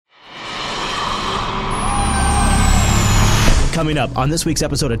Coming up on this week's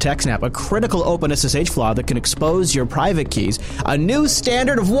episode of TechSnap, a critical OpenSSH flaw that can expose your private keys, a new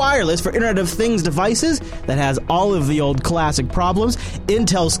standard of wireless for Internet of Things devices that has all of the old classic problems,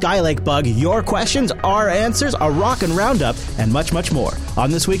 Intel Skylake bug, your questions, our answers, a rockin' roundup, and much, much more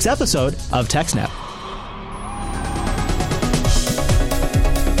on this week's episode of TechSnap.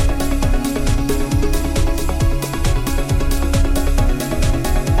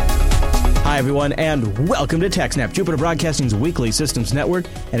 Hi, everyone, and welcome to TechSnap, Jupiter Broadcasting's weekly systems network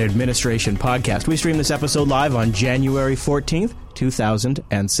and administration podcast. We stream this episode live on January 14th,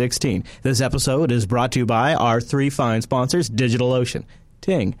 2016. This episode is brought to you by our three fine sponsors, DigitalOcean,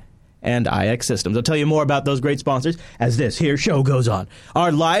 Ting, and IX Systems. I'll tell you more about those great sponsors as this here show goes on.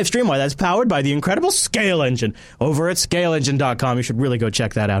 Our live stream, that's powered by the incredible Scale Engine over at ScaleEngine.com. You should really go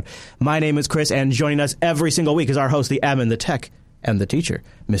check that out. My name is Chris, and joining us every single week is our host, the admin, the tech, and the teacher,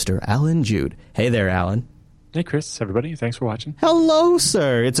 Mr. Alan Jude. Hey there, Alan. Hey, Chris, everybody. Thanks for watching. Hello,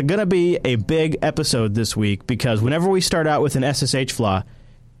 sir. It's going to be a big episode this week because whenever we start out with an SSH flaw,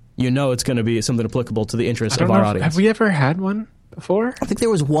 you know it's going to be something applicable to the interests of our audience. Have we ever had one before? I think there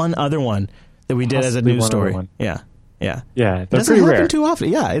was one other one that we did as a news story. Yeah. Yeah, they're doesn't pretty happen rare. too often.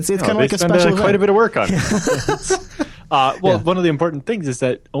 Yeah, it's kind of like a special event. Quite a bit of work on it. One of the important things is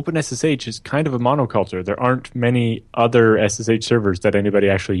that OpenSSH is kind of a monoculture. There aren't many other SSH servers that anybody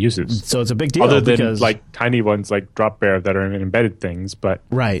actually uses. So it's a big deal. Other than like tiny ones like Dropbear that are in embedded things. But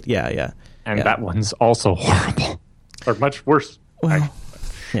right, yeah. And that one's also horrible. Or much worse. Well,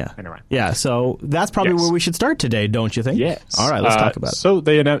 yeah. Anyway. Yeah, so that's probably where we should start today, don't you think? Yes. All right, let's talk about it. So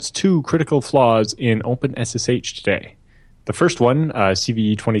they announced two critical flaws in OpenSSH today. The first one,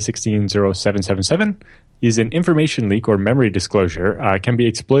 CVE 2016-0777, is an information leak or memory disclosure can be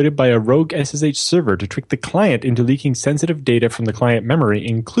exploited by a rogue SSH server to trick the client into leaking sensitive data from the client memory,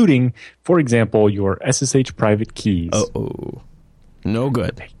 including, for example, your SSH private keys. Uh-oh. No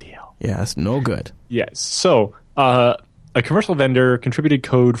good. Big deal. Yes, no good. Yes. So a commercial vendor contributed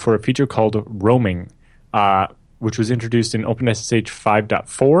code for a feature called roaming, which was introduced in OpenSSH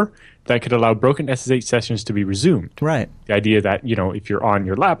 5.4 that could allow broken SSH sessions to be resumed. Right. The idea that, if you're on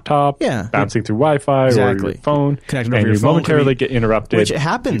your laptop, bouncing through Wi-Fi or your phone, connected and over your you phone, momentarily get interrupted. Which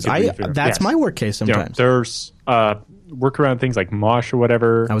happens. That's my work case sometimes. There's workaround things like Mosh or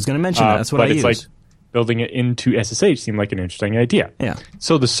whatever. I was going to mention that. That's what I use. But it's like building it into SSH seemed like an interesting idea. Yeah.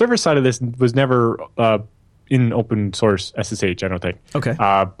 So the server side of this was never in open source SSH, I don't think. Okay.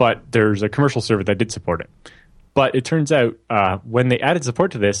 But there's a commercial server that did support it. But it turns out when they added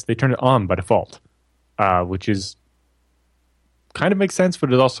support to this, they turned it on by default, which is kind of makes sense,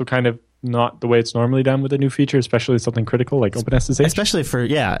 but it's also kind of not the way it's normally done with a new feature, especially something critical like OpenSSH. Especially for,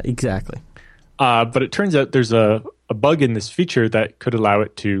 exactly. But it turns out there's a bug in this feature that could allow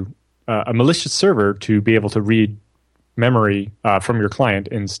it to, a malicious server to be able to read memory from your client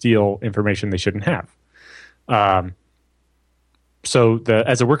and steal information they shouldn't have. So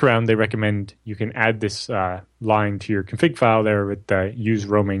as a workaround, they recommend you can add this line to your config file there with use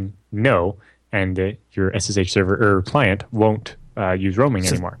roaming no, and your SSH server or client won't use roaming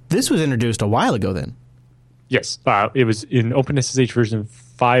anymore. This was introduced a while ago then. Yes. It was in OpenSSH version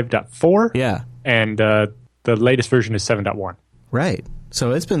 5.4. Yeah. And the latest version is 7.1. Right.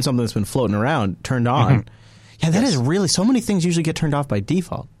 So it's been something that's been floating around, turned on. Mm-hmm. Yeah, that is really, so many things usually get turned off by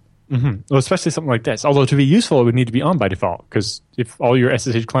default. Mm-hmm. Well, especially something like this. Although to be useful, it would need to be on by default, because if all your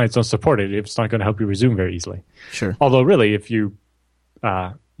SSH clients don't support it, it's not going to help you resume very easily. Sure. Although really, if you,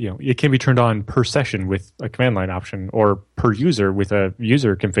 it can be turned on per session with a command line option, or per user with a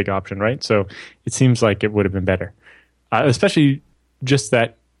user config option, right? So it seems like it would have been better, especially just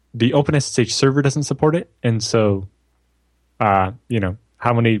that the OpenSSH server doesn't support it, and so, how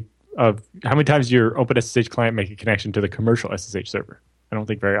many times your OpenSSH client make a connection to the commercial SSH server? I don't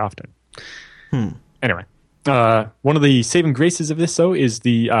think very often. Anyway, one of the saving graces of this, though, is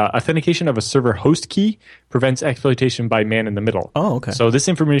the authentication of a server host key prevents exploitation by man in the middle. Oh, okay. So this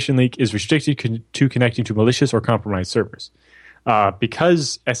information leak is restricted to connecting to malicious or compromised servers.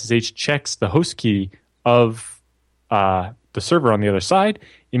 Because SSH checks the host key of the server on the other side,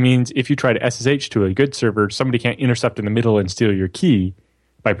 it means if you try to SSH to a good server, somebody can't intercept in the middle and steal your key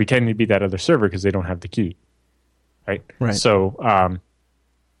by pretending to be that other server because they don't have the key. Right. So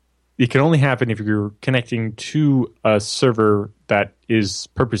it can only happen if you're connecting to a server that is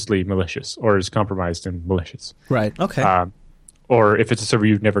purposely malicious or is compromised and malicious. Right. Okay. Or if it's a server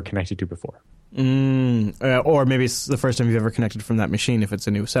you've never connected to before. Or maybe it's the first time you've ever connected from that machine if it's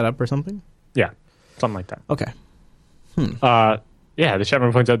a new setup or something? Yeah, something like that. Okay. The chat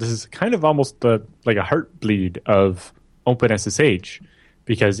room points out this is kind of almost like a heartbleed of OpenSSH,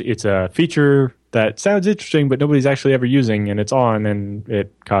 because it's a feature that sounds interesting, but nobody's actually ever using, and it's on, and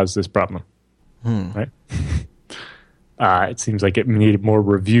it caused this problem. Right? It seems like it needed more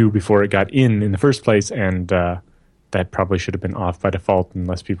review before it got in the first place, and that probably should have been off by default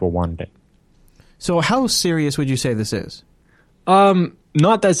unless people wanted it. So how serious would you say this is?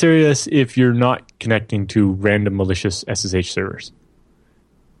 Not that serious if you're not connecting to random malicious SSH servers,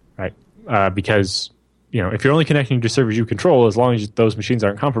 right? Because if you're only connecting to servers you control, as long as those machines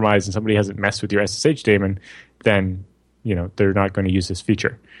aren't compromised and somebody hasn't messed with your SSH daemon, then they're not going to use this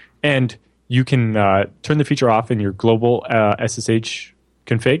feature. And you can turn the feature off in your global SSH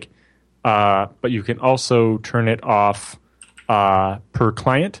config, but you can also turn it off per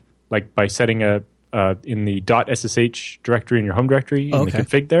client, like by setting in the .ssh directory in your home directory in the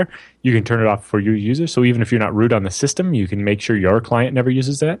config there, you can turn it off for your user. So even if you're not root on the system, you can make sure your client never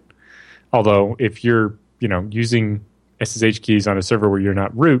uses that. Although if you're using SSH keys on a server where you're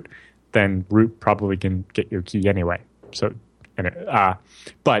not root, then root probably can get your key anyway. So,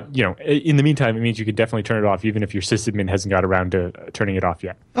 but in the meantime, it means you can definitely turn it off even if your sysadmin hasn't got around to turning it off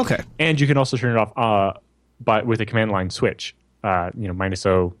yet. Okay. And you can also turn it off with a command line switch.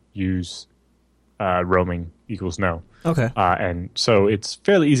 -o use roaming equals no. Okay. And so it's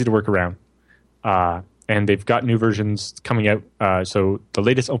fairly easy to work around. And they've got new versions coming out. So the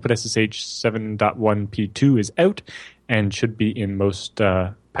latest OpenSSH 7.1p2 is out and should be in most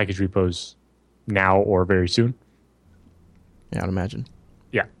package repos now or very soon. Yeah, I'd imagine.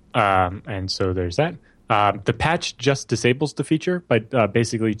 Yeah. And so there's that. The patch just disables the feature, but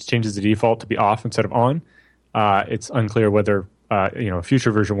basically changes the default to be off instead of on. It's unclear whether a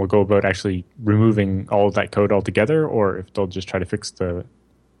future version will go about actually removing all of that code altogether, or if they'll just try to fix the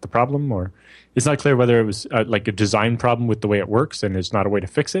problem. Or it's not clear whether it was like a design problem with the way it works and there's not a way to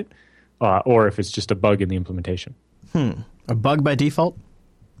fix it, or if it's just a bug in the implementation. A bug by default?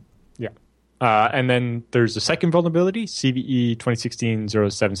 Yeah. And then there's a second vulnerability, CVE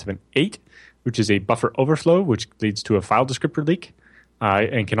 2016-0778, which is a buffer overflow, which leads to a file descriptor leak.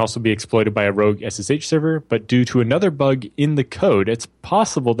 And can also be exploited by a rogue SSH server, but due to another bug in the code, it's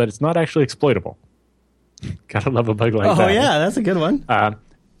possible that it's not actually exploitable. Gotta love a bug like that. Oh, yeah, that's a good one.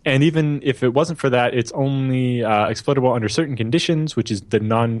 And even if it wasn't for that, it's only exploitable under certain conditions, which is the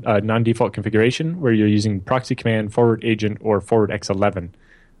non-default configuration, where you're using proxy command, forward agent, or forward x11.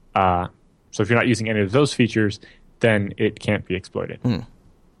 So if you're not using any of those features, then it can't be exploited.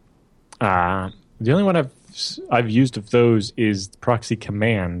 The only one I've used of those is proxy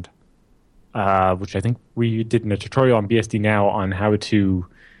command, which I think we did in a tutorial on BSD Now on how to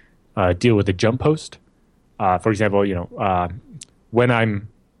deal with a jump host. For example, when I'm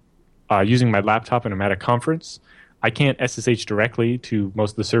using my laptop and I'm at a conference, I can't SSH directly to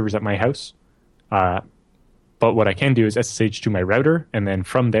most of the servers at my house. But what I can do is SSH to my router and then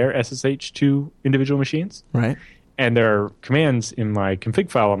from there SSH to individual machines. Right. And there are commands in my config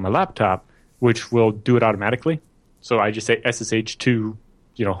file on my laptop which will do it automatically. So I just say SSH to,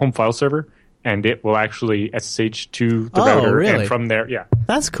 home file server, and it will actually SSH to the router. Really? And from there, yeah.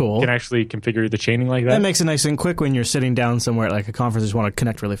 That's cool. You can actually configure the chaining like that. That makes it nice and quick when you're sitting down somewhere at like a conference and just want to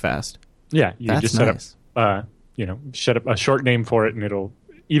connect really fast. Yeah, you That's just nice. set up a short name for it, and it'll,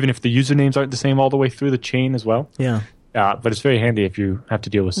 even if the usernames aren't the same all the way through the chain as well. Yeah. But it's very handy if you have to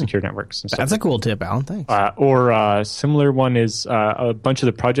deal with secure networks and stuff. That's a cool tip, Alan. Thanks. Or a similar one is a bunch of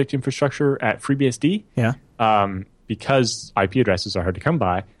the project infrastructure at FreeBSD. Yeah. Because IP addresses are hard to come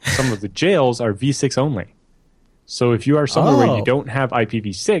by, some of the jails are v6 only. So if you are somewhere where you don't have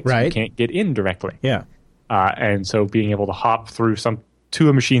IPv6, Right. you can't get in directly. Yeah. And so being able to hop through to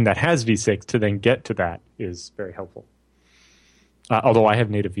a machine that has v6 to then get to that is very helpful. Although I have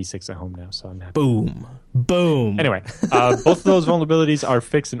native v6 at home now, so I'm happy. Boom. Anyway, both of those vulnerabilities are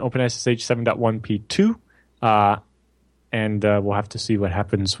fixed in OpenSSH 7.1p2, and we'll have to see what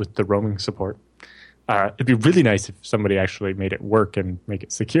happens with the roaming support. It'd be really nice if somebody actually made it work and make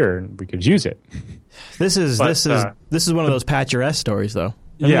it secure, and we could use it. This is one of those patch your S stories, though.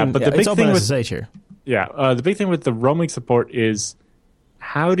 But the big thing with SSH here. Yeah, the big thing with the roaming support is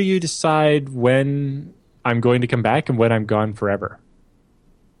how do you decide when I'm going to come back and when I'm gone forever?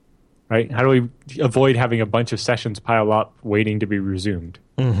 Right? How do we avoid having a bunch of sessions pile up waiting to be resumed?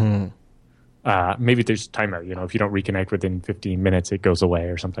 Mm-hmm. Maybe there's a timer. If you don't reconnect within 15 minutes, it goes away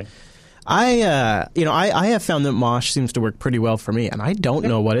or something. I have found that Mosh seems to work pretty well for me, and I don't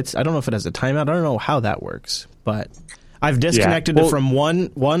know what it's. I don't know if it has a timeout. I don't know how that works, but I've disconnected it from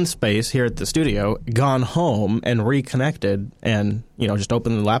one space here at the studio, gone home and reconnected, and just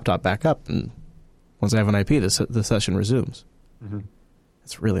opened the laptop back up, and once I have an IP, the session resumes. Mm-hmm.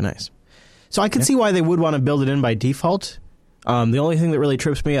 It's really nice. So I can see why they would want to build it in by default. The only thing that really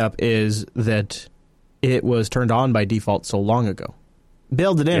trips me up is that it was turned on by default so long ago.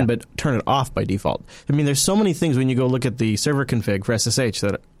 Build it in, but turn it off by default. I mean, there's so many things when you go look at the server config for SSH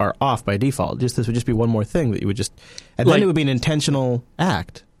that are off by default. This would just be one more thing that you would just, and then it would be an intentional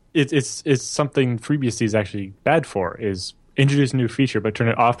act. It's something FreeBSD is actually bad for, is introduce a new feature but turn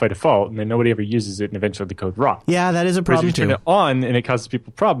it off by default, and then nobody ever uses it, and eventually the code rots. Yeah, that is a problem too. If you turn it on and it causes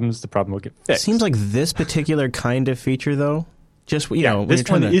people problems, the problem will get fixed. Seems like this particular kind of feature, though, just this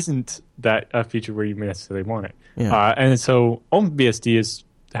one isn't that a feature where you necessarily want it. Yeah. And so OpenBSD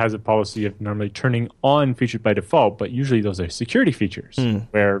has a policy of normally turning on features by default, but usually those are security features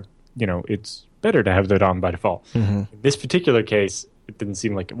where it's better to have that on by default. In this particular case, it didn't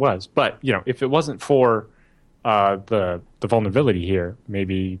seem like it was. But if it wasn't for the vulnerability here,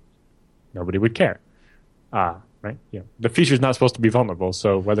 maybe nobody would care. Right? The feature's not supposed to be vulnerable,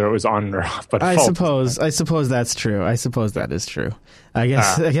 so whether it was on or off by default. I suppose that's true. I suppose that is true. I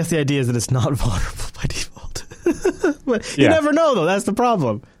guess the idea is that it's not vulnerable by default. But you never know, though. That's the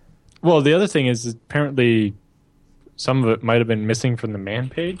problem. Well, the other thing is apparently some of it might have been missing from the man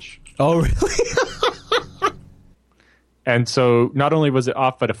page. Oh, really? And so not only was it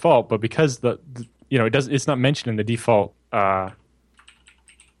off by default, but because it's not mentioned in the default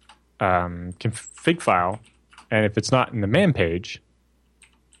config file. And if it's not in the man page,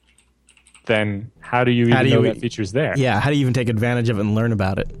 then how do you even know that feature's there? Yeah, how do you even take advantage of it and learn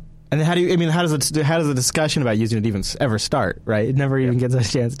about it? And then how does the discussion about using it even ever start, right? It never even gets a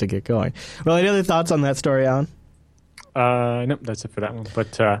chance to get going. Well, any other thoughts on that story, Alan? No, that's it for that one.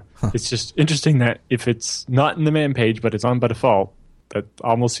 But it's just interesting that if it's not in the man page, but it's on by default, that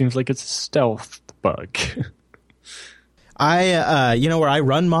almost seems like it's a stealth bug. Where I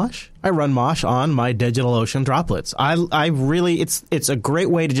run Mosh? I run Mosh on my DigitalOcean droplets. I really, it's a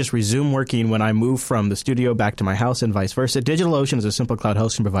great way to just resume working when I move from the studio back to my house and vice versa. DigitalOcean is a simple cloud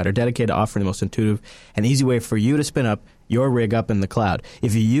hosting provider dedicated to offering the most intuitive and easy way for you to spin up your rig up in the cloud.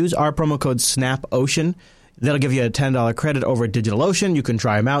 If you use our promo code SNAPOcean, that'll give you a $10 credit over at DigitalOcean. You can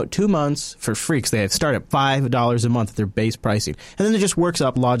try them out 2 months for free because they start at $5 a month at their base pricing. And then it just works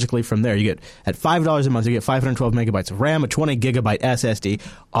up logically from there. You get, at $5 a month, you get 512 megabytes of RAM, a 20 gigabyte SSD,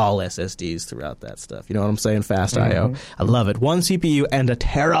 all SSDs throughout that stuff. You know what I'm saying? Fast I.O. I love it. 1 CPU and a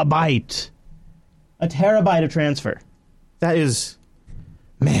terabyte. A terabyte of transfer. That is,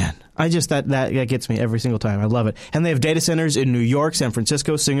 man, that gets me every single time. I love it. And they have data centers in New York, San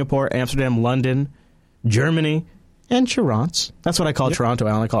Francisco, Singapore, Amsterdam, London, Germany, and Toronto. That's what I call Toronto,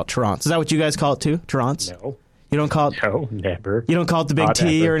 Alan. I call it Toronto. Is that what you guys call it too? Toronto? No. You don't call it? No, never. You don't call it the big Not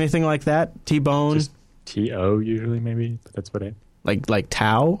T ever. or anything like that? T-bone? Just T-O usually, maybe. But that's what it... Like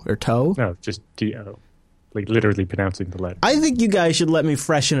Tau or Toe? No, just T-O. Like literally pronouncing the letter. I think you guys should let me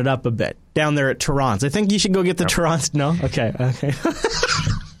freshen it up a bit down there at Toronto. I think you should go get the Toronto. No? Okay.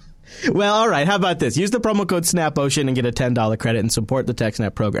 Well, all right. How about this? Use the promo code SNAPOcean and get a $10 credit and support the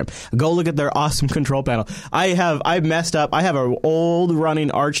TechSnap program. Go look at their awesome control panel. I messed up. I have an old running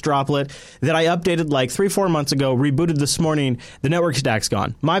Arch droplet that I updated like 3-4 months ago, rebooted this morning. The network stack's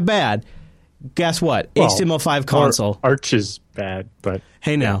gone. My bad. Guess what? HTML5 console. Arch is bad, but...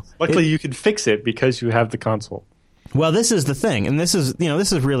 Hey, now. Luckily, you can fix it because you have the console. Well, this is the thing, and this is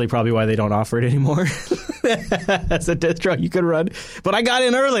really probably why they don't offer it anymore. As a distro you could run. But I got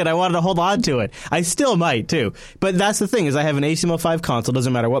in early and I wanted to hold on to it. I still might too. But that's the thing, is I have an HTML5 console,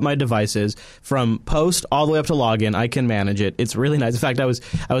 doesn't matter what my device is. From post all the way up to login, I can manage it. It's really nice. In fact, I was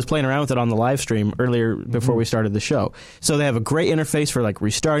playing around with it on the live stream earlier before we started the show. So they have a great interface for like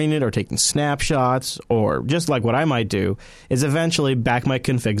restarting it or taking snapshots, or just like what I might do is eventually back my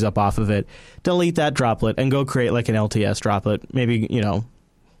configs up off of it, delete that droplet, and go create like an LTS droplet, maybe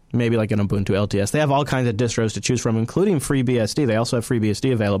like an Ubuntu LTS. They have all kinds of distros to choose from, including FreeBSD. They also have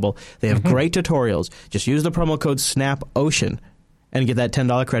FreeBSD available. They have great tutorials. Just use the promo code SNAPOcean and get that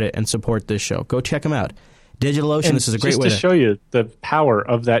 $10 credit and support this show. Go check them out. DigitalOcean, this is a great way to show you the power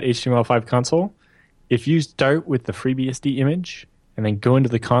of that HTML5 console, if you start with the FreeBSD image and then go into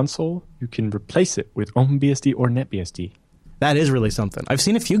the console, you can replace it with OpenBSD or NetBSD. That is really something. I've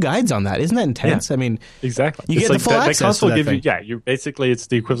seen a few guides on that. Isn't that intense? Yeah, I mean, exactly. You get the full access console to that thing. You basically, it's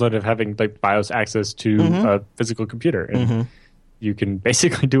the equivalent of having like BIOS access to a physical computer, and you can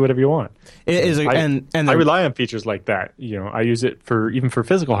basically do whatever you want. It is, I rely on features like that. I use it even for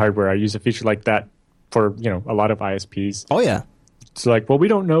physical hardware. I use a feature like that for a lot of ISPs. Oh yeah. It's like, well, we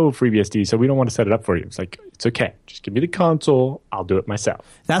don't know FreeBSD, so we don't want to set it up for you. It's like, it's okay. Just give me the console. I'll do it myself.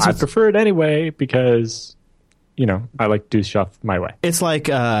 I prefer it anyway because, I like to do stuff my way. It's like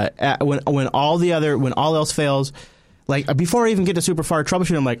when all else fails, Like, before I even get to super far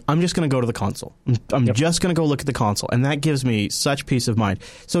troubleshooting, I'm like, I'm just going to go to the console. I'm just going to go look at the console. And that gives me such peace of mind.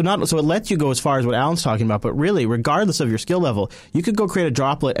 So it lets you go as far as what Alan's talking about, but really, regardless of your skill level, you could go create a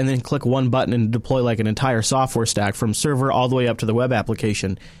droplet and then click one button and deploy like an entire software stack from server all the way up to the web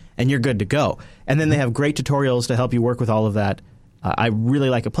application, and you're good to go. And then they have great tutorials to help you work with all of that. I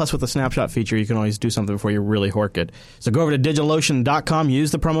really like it. Plus, with the snapshot feature, you can always do something before you really hork it. So go over to DigitalOcean.com. Use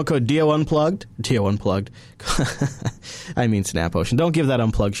the promo code DOUnplugged. DOUnplugged. I mean SnapOcean. Don't give that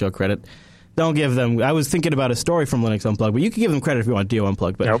Unplugged show credit. Don't give them... I was thinking about a story from Linux Unplugged, but you can give them credit if you want DO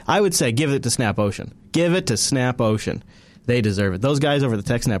Unplugged. But nope. I would say give it to SnapOcean. Give it to SnapOcean. They deserve it. Those guys over the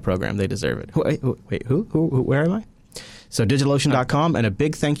TechSnap program, they deserve it. Wait, who? Where am I? So DigitalOcean.com, and a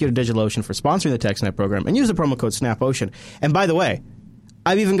big thank you to DigitalOcean for sponsoring the TechSnap program. And use the promo code SnapOcean. And by the way,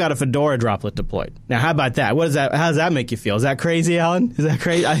 I've even got a Fedora droplet deployed. Now, how about that? What is that? How does that make you feel? Is that crazy, Alan? Is that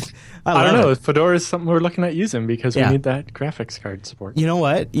crazy? I don't know. Fedora is something we're looking at using because we need that graphics card support. You know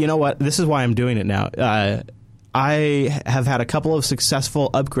what? This is why I'm doing it now. I have had a couple of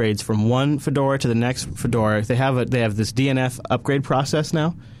successful upgrades from one Fedora to the next Fedora. They have this DNF upgrade process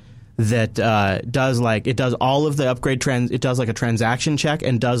now that does all of the upgrade it does like a transaction check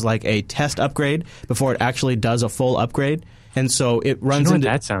and does like a test upgrade before it actually does a full upgrade. And so it runs into...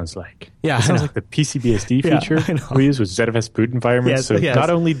 what that sounds like? Yeah, it sounds like the PCBSD feature we use with ZFS boot environments.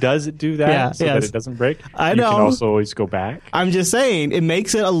 Not only does it do that that it doesn't break, you can also always go back. I'm just saying, it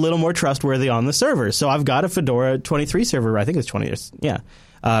makes it a little more trustworthy on the server. So I've got a Fedora 23 server, I think it's 20 years,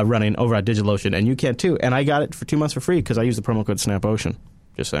 running over at DigitalOcean, and you can too. And I got it for 2 months for free because I used the promo code SnapOcean.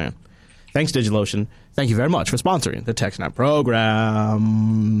 Just saying. Thanks, DigitalOcean. Thank you very much for sponsoring the TechSnap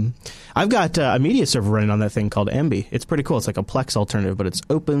program. I've got a media server running on that thing called Emby. It's pretty cool. It's like a Plex alternative, but it's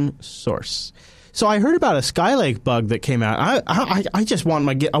open source. So I heard about a Skylake bug that came out. I just want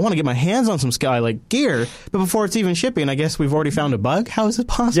to get my hands on some Skylake gear, but before it's even shipping, I guess we've already found a bug. How is it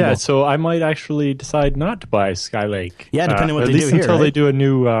possible? Yeah, so I might actually decide not to buy Skylake. Yeah, depending on what they do here. At least until they do a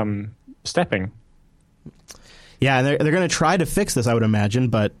new stepping. Yeah, and they're going to try to fix this, I would imagine,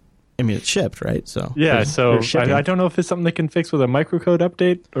 but I mean, it's shipped, right? So I don't know if it's something they can fix with a microcode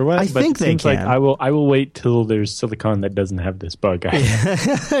update or what. I think they can. Like I will wait till there's silicon that doesn't have this bug.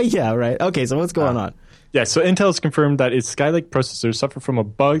 Yeah, right. Okay, so what's going on? Yeah, so Intel has confirmed that its Skylake processors suffer from a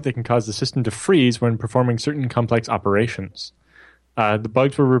bug that can cause the system to freeze when performing certain complex operations. The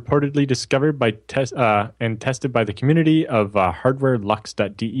bugs were reportedly discovered by and tested by the community of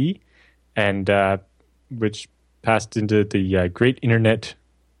hardwarelux.de, and which passed into the Great Internet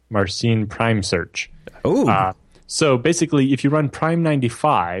Marcin Prime search. So basically, if you run Prime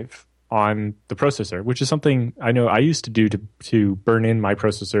 95 on the processor, which is something I know I used to do to burn in my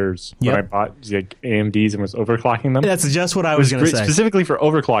processors when I bought like AMDs and was overclocking them. That's just what I was going to say. Specifically for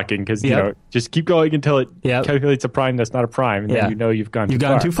overclocking, because you know, just keep going until it calculates a prime that's not a prime, and then you know you've gone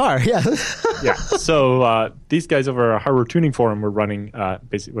too far. Yeah. Yeah. So these guys over a hardware tuning forum were running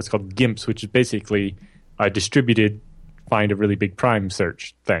basically what's called GIMPs, which is basically a distributed find a really big prime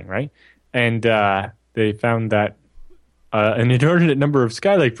search thing, right? And they found that an inordinate number of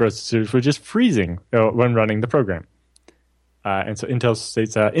Skylake processors were just freezing when running the program. And so Intel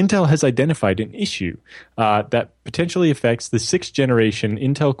states, Intel has identified an issue that potentially affects the 6th generation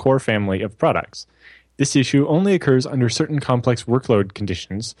Intel Core family of products. This issue only occurs under certain complex workload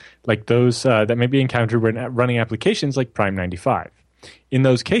conditions, like those that may be encountered when running applications like Prime 95. In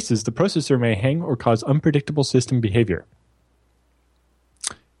those cases, the processor may hang or cause unpredictable system behavior.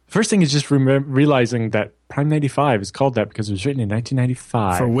 First thing is just realizing that Prime 95 is called that because it was written in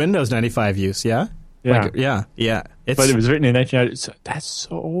 1995. For Windows 95 use, yeah? Yeah. Like, yeah. But it was written in 1995. So that's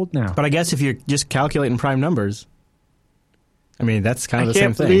so old now. But I guess if you're just calculating prime numbers, I mean, that's kind of the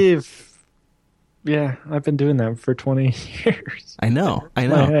same thing. I can't believe... Yeah, I've been doing that for 20 years. I know.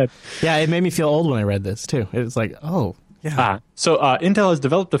 Yeah, it made me feel old when I read this, too. It was like, oh... Yeah. So Intel has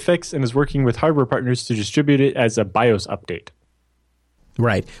developed a fix and is working with hardware partners to distribute it as a BIOS update.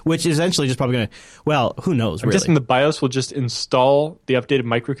 Right, which is essentially just probably going to... Well, who knows, really? I'm guessing the BIOS will just install the updated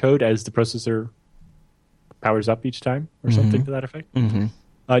microcode as the processor powers up each time, or something to that effect.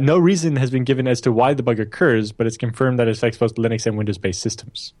 Mm-hmm. No reason has been given as to why the bug occurs, but it's confirmed that it affects both Linux and Windows-based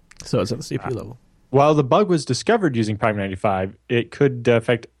systems. So it's at the CPU level. While the bug was discovered using Prime 95, it could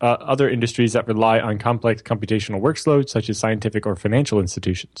affect other industries that rely on complex computational workloads, such as scientific or financial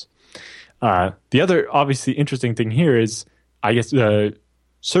institutions. The other obviously interesting thing here is, I guess,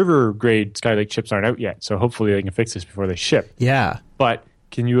 server-grade Skylake chips aren't out yet, so hopefully they can fix this before they ship. Yeah. But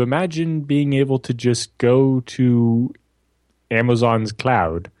can you imagine being able to just go to Amazon's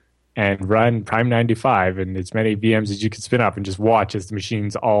cloud and run Prime 95 and as many VMs as you can spin up and just watch as the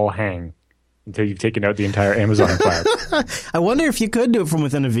machines all hang? until you've taken out the entire Amazon cloud. I wonder if you could do it from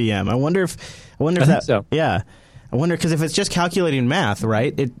within a VM. I wonder if I think so. Yeah. I wonder, because if it's just calculating math,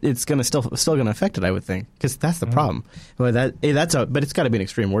 right? It's gonna still gonna affect it, I would think, because that's the problem. Well, but it's got to be an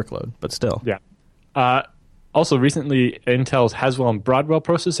extreme workload, but still. Yeah. Also, recently, Intel's Haswell and Broadwell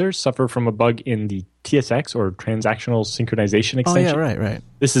processors suffer from a bug in the TSX, or Transactional Synchronization Extension. Oh, yeah, right.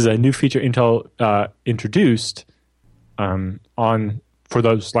 This is a new feature Intel introduced for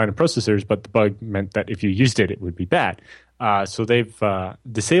those line of processors, but the bug meant that if you used it, it would be bad. So they've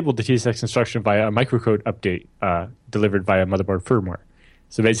disabled the TSX instruction via a microcode update delivered via motherboard firmware.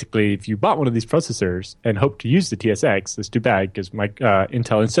 So basically, if you bought one of these processors and hoped to use the TSX, it's too bad, because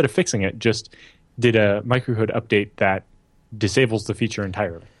Intel, instead of fixing it, just did a microcode update that disables the feature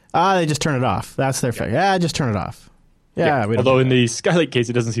entirely. They just turn it off. That's their fix. Yeah, just turn it off. Yeah. Although in the Skylake case,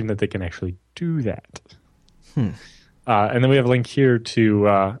 it doesn't seem that they can actually do that. And then we have a link here to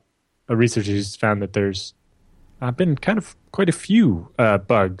a researcher who's found that there's been quite a few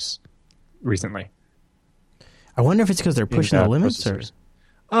bugs recently. I wonder if it's because they're pushing the limits.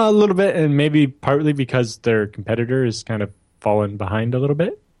 A little bit, and maybe partly because their competitor is kind of fallen behind a little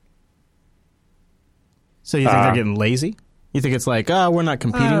bit. So you think they're getting lazy? You think it's like, we're not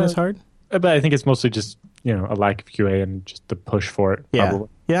competing as hard? But I think it's mostly just a lack of QA and just the push for it. Yeah. Probably.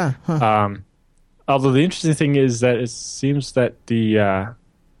 Yeah. Huh. Although the interesting thing is that it seems that the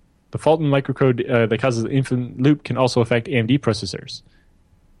fault in microcode that causes the infinite loop can also affect AMD processors.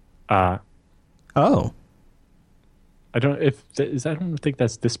 Oh. I don't think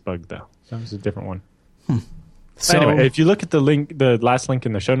that's this bug though. That was a different one. So anyway, if you look at the last link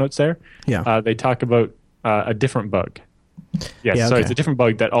in the show notes there, they talk about a different bug. Yes, so it's a different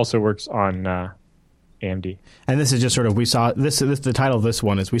bug that also works on AMD. And this is just sort of, we saw this. The title of this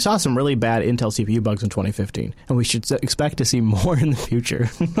one is, we saw some really bad Intel CPU bugs in 2015, and we should expect to see more in the future.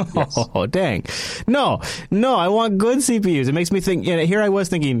 Oh, dang. No, I want good CPUs. It makes me think, here I was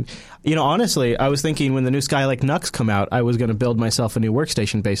thinking, honestly, I was thinking when the new Skylake NUCs come out, I was going to build myself a new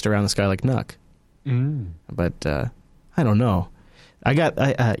workstation based around the Skylake NUC. But I don't know. I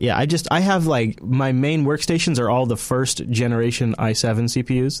have like, my main workstations are all the first generation i7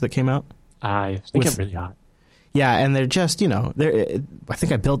 CPUs that came out. I think I'm really hot. Yeah, and they're just, I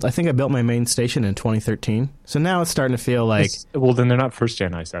think I built my main station in 2013. So now it's starting to feel like, well, then they're not first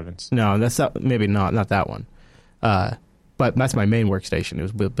gen i7s. No, that's not that one. But that's my main workstation. It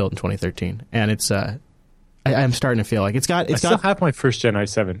was built in 2013, and it's I'm starting to feel like it's got. I still have my first gen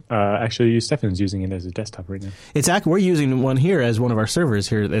i7. Actually, Stefan's using it as a desktop right now. We're using one here as one of our servers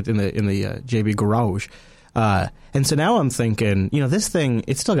here in the JB garage, and so now I'm thinking, this thing,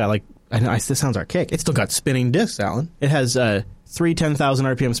 it's still got like, I know this sounds archaic. It's still got spinning disks, Alan. It has 3 10,000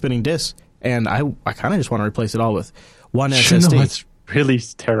 RPM spinning disks, and I kind of just want to replace it all with one SSD. No, it's really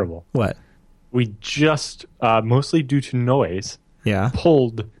terrible. What? We just, mostly due to noise,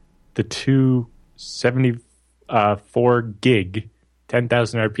 pulled the two 74 gig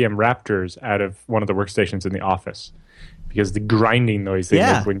 10,000 RPM Raptors out of one of the workstations in the office, because the grinding noise they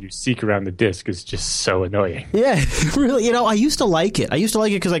make when you seek around the disk is just so annoying. Yeah, really. I used to like it. I used to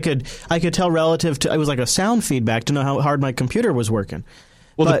like it because I could tell relative to, it was like a sound feedback to know how hard my computer was working.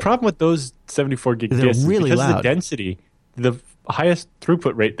 Well, the problem with those 74 gig disks really is because loud. of the density, the highest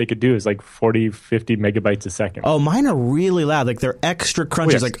throughput rate they could do is like 40, 50 megabytes a second. Oh, mine are really loud. Like, they're extra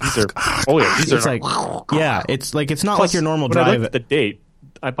crunchy. These are like, it's like, it's not like your normal drive. When I looked at the date,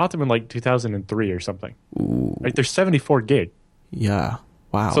 I bought them in like 2003 or something. Ooh. Like, they're 74 gig. Yeah.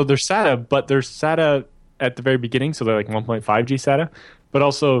 Wow. So they're SATA, but they're SATA at the very beginning, so they're like 1.5G SATA. But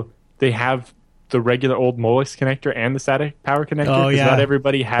also, they have the regular old Molex connector and the SATA power connector. Oh, yeah. Not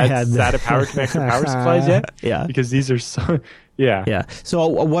everybody had SATA power connector power supplies yet. Yeah. Because these are so... Yeah. Yeah. So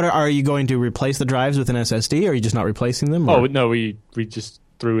what are you going to replace the drives with an SSD, or are you just not replacing them? Or? Oh, no, we just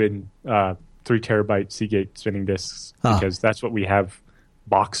threw in 3 terabyte Seagate spinning disks because that's what we have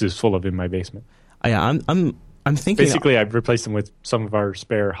boxes full of in my basement. Yeah, I'm thinking... Basically, I've replaced them with some of our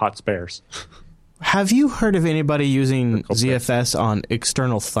hot spares. Have you heard of anybody using ZFS on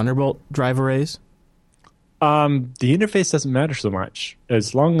external Thunderbolt drive arrays? The interface doesn't matter so much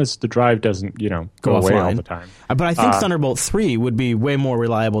as long as the drive doesn't, go away all the time. But I think Thunderbolt 3 would be way more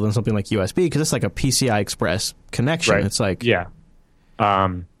reliable than something like USB, because it's like a PCI Express connection. Right. It's like... Yeah.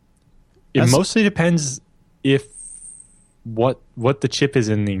 It mostly depends if what the chip is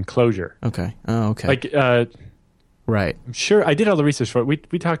in the enclosure. Okay. Oh, okay. Like, right. I'm sure I did all the research for it.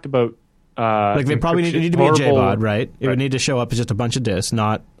 We talked about like, they probably need to be a JBOD, right? It would need to show up as just a bunch of disks,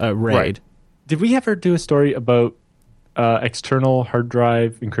 not a RAID. Right. Did we ever do a story about external hard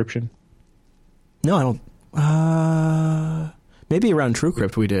drive encryption? No, I don't. Maybe around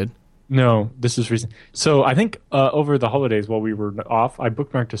TrueCrypt we did. No, this is recent. So I think over the holidays while we were off, I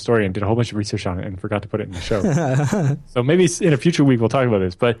bookmarked a story and did a whole bunch of research on it and forgot to put it in the show. So maybe in a future week we'll talk about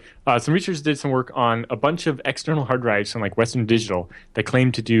this. But some researchers did some work on a bunch of external hard drives from like Western Digital that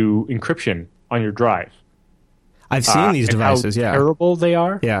claim to do encryption on your drive. I've seen these devices, how terrible they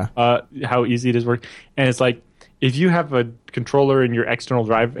are. Yeah. How easy it is to work. And it's like, if you have a controller in your external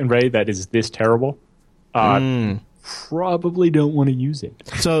drive array that is this terrible, probably don't want to use it.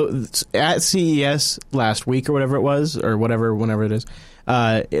 So at CES last week or whatever it was, or whenever it is,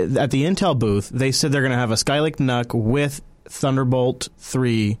 at the Intel booth, they said they're going to have a Skylake NUC with Thunderbolt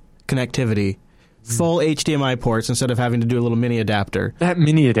 3 connectivity, full HDMI ports instead of having to do a little mini adapter. That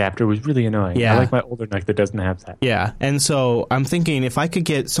mini adapter was really annoying. Yeah. I like my older NUC that doesn't have that. Yeah, and so I'm thinking if I could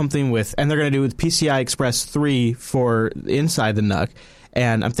get something with, and they're going to do with PCI Express 3 for inside the NUC,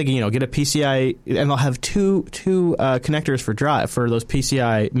 and I'm thinking, get a PCI, and they'll have two connectors for drive for those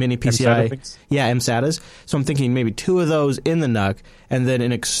PCI mini PCI, MSATAs. So I'm thinking maybe 2 of those in the NUC, and then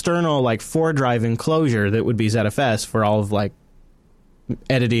an external like 4-drive enclosure that would be ZFS for all of like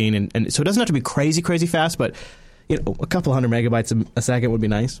editing, and so it doesn't have to be crazy fast, but a couple hundred megabytes a second would be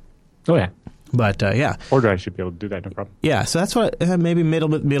nice. Oh yeah. But yeah, 4 drive should be able to do that, no problem. Yeah, so that's what maybe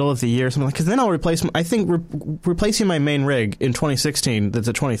middle of the year or something like. Because then I'll replace. I think replacing my main rig in 2016. That's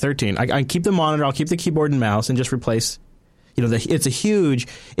a 2013. I keep the monitor. I'll keep the keyboard and mouse, and just replace. It's a huge.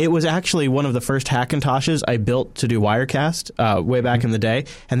 It was actually one of the first Hackintoshes I built to do Wirecast way back in the day,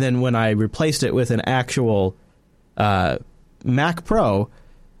 and then when I replaced it with an actual Mac Pro.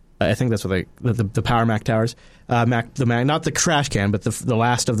 I think that's what the Power Mac towers, Mac, not the trash can, but the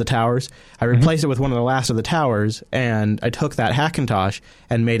last of the towers. I replaced it with one of the last of the towers, and I took that Hackintosh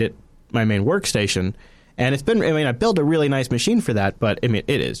and made it my main workstation. And it's been, I built a really nice machine for that, but it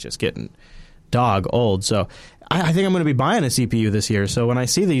is just getting dog old. So I think I'm going to be buying a CPU this year. So when I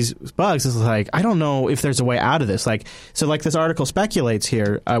see these bugs, it's like, I don't know if there's a way out of this. Like this article speculates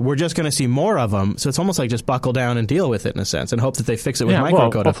here, we're just going to see more of them. So it's almost like just buckle down and deal with it in a sense and hope that they fix it with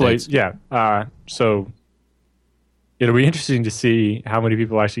microcode updates. Yeah. So it'll be interesting to see how many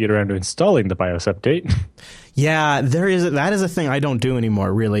people actually get around to installing the BIOS update. Yeah, that is a thing I don't do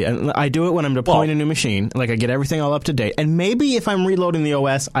anymore, really. And I do it when I'm deploying a new machine. Like, I get everything all up to date. And maybe if I'm reloading the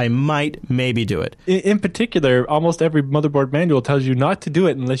OS, I might maybe do it. In particular, almost every motherboard manual tells you not to do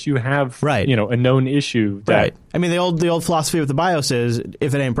it unless you have, a known issue. Right. I mean, the old philosophy with the BIOS is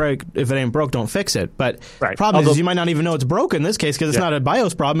if it ain't broke, don't fix it. But the problem is you might not even know it's broken in this case because it's not a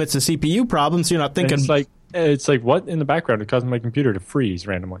BIOS problem, it's a CPU problem, so you're not thinking... It's like what in the background is causing my computer to freeze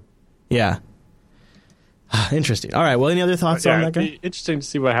randomly. Yeah. Interesting. All right. Well, any other thoughts on that guy? It'd be interesting to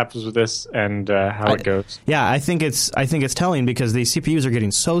see what happens with this and how it goes. Yeah, I think it's telling because these CPUs are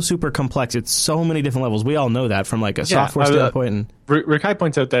getting so super complex. It's so many different levels. We all know that from like a software standpoint. Rikai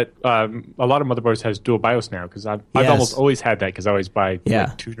points out that a lot of motherboards has dual BIOS now because I've almost always had that because I always buy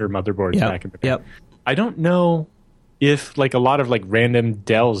tuner motherboards back in the day. Yep. I don't know if like a lot of like random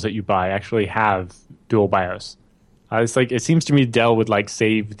Dells that you buy actually have dual BIOS. It's like it seems to me Dell would like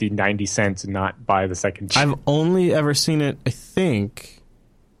save the 90 cents and not buy the second chip. I've only ever seen it, I think,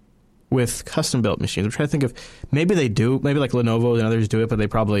 with custom built machines. I'm trying to think of maybe they do, maybe like Lenovo and others do it, but they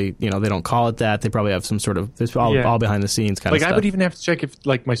probably they don't call it that. They probably have some sort of it's all behind the scenes kind of stuff. I would even have to check if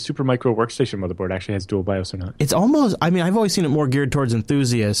like my Supermicro workstation motherboard actually has dual BIOS or not. It's almost I've always seen it more geared towards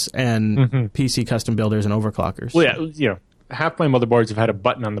enthusiasts and PC custom builders and overclockers. Well, yeah, half my motherboards have had a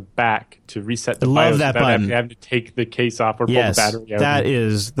button on the back to reset the BIOS. Love that button. Having to take the case off or pull the battery out.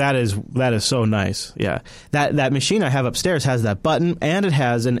 That is so nice. Yeah, that machine I have upstairs has that button, and it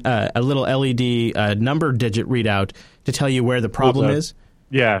has a little LED number digit readout to tell you where the problem is.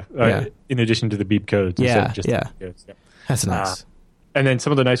 Yeah, in addition to the beep codes. Yeah. Codes. That's nice. And then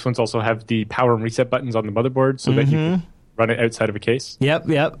some of the nice ones also have the power and reset buttons on the motherboard, so that you can run it outside of a case. Yep.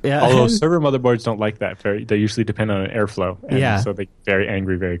 Although server motherboards don't like that. They usually depend on an airflow. And so they get very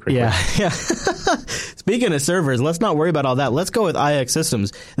angry very quickly. Yeah. Speaking of servers, let's not worry about all that. Let's go with IX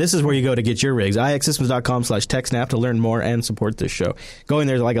Systems. This is where you go to get your rigs. IXsystems.com/TechSnap to learn more and support this show. Going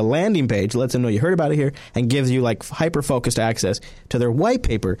there's like a landing page, lets them know you heard about it here, and gives you like hyper-focused access to their white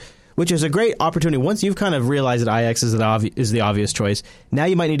paper, which is a great opportunity. Once you've kind of realized that IX is the obvious choice, now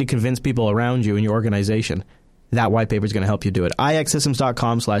you might need to convince people around you in your organization that white paper is going to help you do it.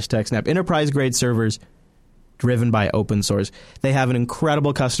 IXsystems.com/TechSnap. Enterprise-grade servers driven by open source. They have an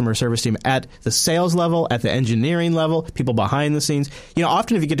incredible customer service team at the sales level, at the engineering level, people behind the scenes.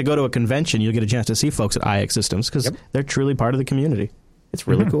 Often if you get to go to a convention, you'll get a chance to see folks at IX Systems because they're truly part of the community. It's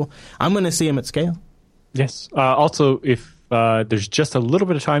really cool. I'm going to see them at scale. Yes. Also, if there's just a little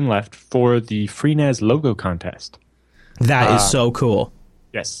bit of time left for the FreeNAS logo contest. That is so cool.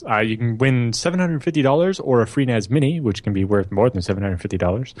 Yes, you can win $750 or a free NAS Mini, which can be worth more than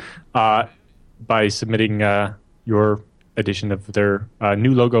 $750, by submitting your edition of their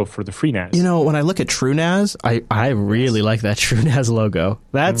new logo for the free NAS. You know, when I look at TrueNAS, I really like that TrueNAS logo.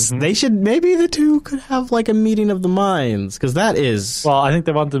 They should, maybe the two could have like a meeting of the minds, because that is... Well, I think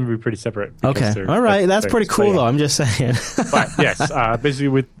they want them to be pretty separate. Okay, all right, that's pretty cool though, I'm just saying. But yes, basically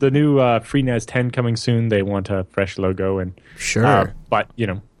with the new FreeNAS 10 coming soon, they want a fresh logo. And sure. But, you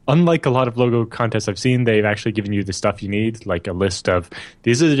know, unlike a lot of logo contests I've seen, they've actually given you the stuff you need, like a list of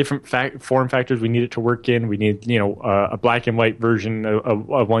these are the different form factors we need it to work in. We need, you know, a black and white version, a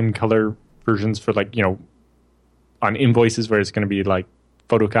one color versions for, like, you know, on invoices where it's going to be like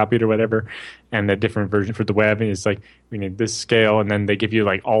photocopied or whatever, and the different version for the web. And it's like, we need this scale, and then they give you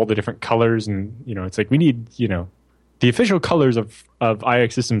like all the different colors, and, you know, it's like we need, you know, the official colors of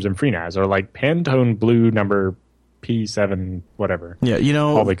IX Systems and FreeNAS are like Pantone blue number P7 whatever. Yeah, you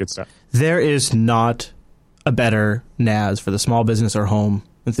know, all the good stuff. There is not a better NAS for the small business or home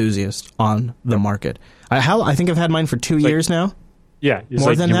enthusiast on the market. I think I've had mine for 2 years now. Yeah, it's more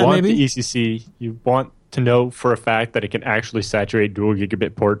like than you that, want maybe? the ECC. You want to know for a fact that it can actually saturate dual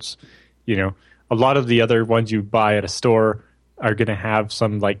gigabit ports. You know, a lot of the other ones you buy at a store are going to have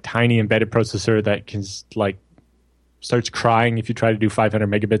some like tiny embedded processor that can like starts crying if you try to do 500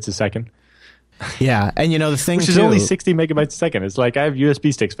 megabits a second. Yeah, and you know the thing which is only 60 megabytes a second. It's like I have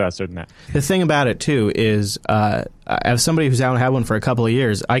USB sticks faster than that. The thing about it too is, as somebody who's had one for a couple of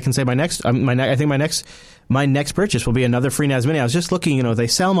years, I can say my next purchase will be another FreeNAS Mini. I was just looking, you know, they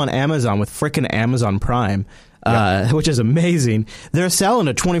sell them on Amazon with frickin' Amazon Prime, which is amazing. They're selling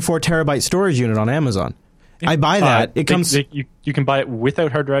a 24 terabyte storage unit on Amazon. I buy that. It comes. You can buy it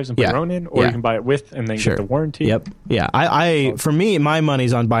without hard drives and put your own in, or you can buy it with and then get the warranty. Yep. Yeah. For me, my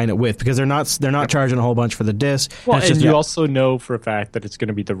money's on buying it with, because they're not charging a whole bunch for the disc. Well, and you also know for a fact that it's going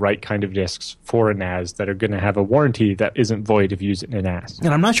to be the right kind of discs for a NAS that are going to have a warranty that isn't void if you use it in a NAS.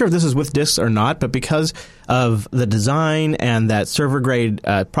 And I'm not sure if this is with discs or not, but because of the design and that server grade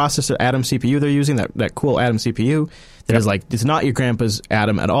processor Atom CPU they're using, that cool Atom CPU. That is like, it's not your grandpa's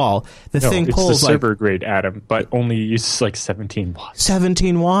Atom at all. Thing pulls it's a server grade Atom, but only uses like 17 watts.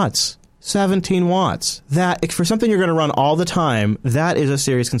 17 watts. 17 watts. That, for something you're going to run all the time, that is a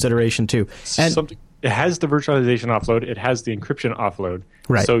serious consideration too. And it has the virtualization offload. It has the encryption offload.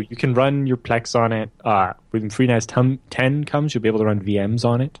 Right. So you can run your Plex on it. When FreeNAS 10 comes, you'll be able to run VMs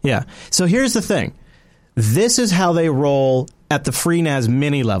on it. Yeah. So here's the thing. This is how they roll at the FreeNAS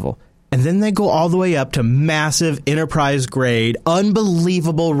Mini level. And then they go all the way up to massive enterprise-grade,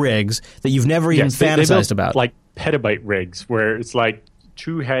 unbelievable rigs that you've never even fantasized about. Like petabyte rigs, where it's like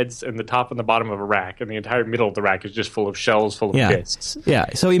two heads and the top and the bottom of a rack, and the entire middle of the rack is just full of shells full of disks. Yeah,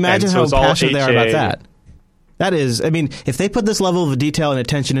 so imagine how passionate they are about that. That is, I mean, if they put this level of detail and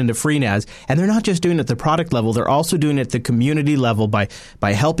attention into FreeNAS, and they're not just doing it at the product level, they're also doing it at the community level by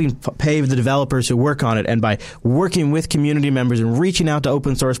helping pay the developers who work on it, and by working with community members and reaching out to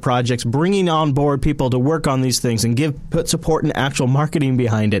open source projects, bringing on board people to work on these things and put support and actual marketing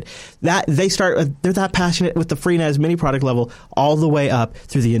behind it. They're that passionate with the FreeNAS Mini product level all the way up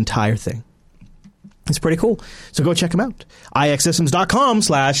through the entire thing. It's pretty cool. So go check them out.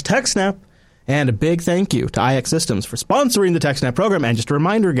 ixsystems.com/TechSnap. And a big thank you to IX Systems for sponsoring the TechSnap program. And just a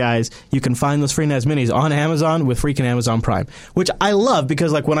reminder, guys, you can find those FreeNAS Minis on Amazon with freaking Amazon Prime, which I love,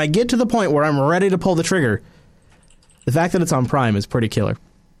 because like when I get to the point where I'm ready to pull the trigger, the fact that it's on Prime is pretty killer.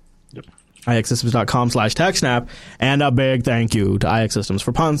 Yep. ixsystems.com/TechSnap. And a big thank you to IX Systems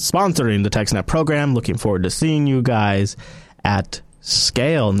for sponsoring the TechSnap program. Looking forward to seeing you guys at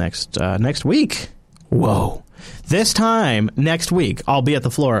Scale next week. Whoa. This time next week, I'll be at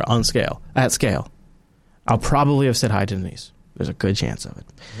the floor at Scale. I'll probably have said hi to Denise. There's a good chance of it.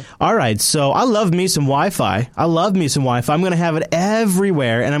 All right, so I love me some Wi-Fi. I'm going to have it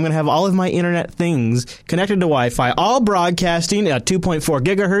everywhere, and I'm going to have all of my internet things connected to Wi-Fi, all broadcasting at 2.4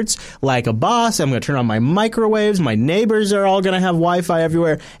 gigahertz like a boss. I'm going to turn on my microwaves. My neighbors are all going to have Wi-Fi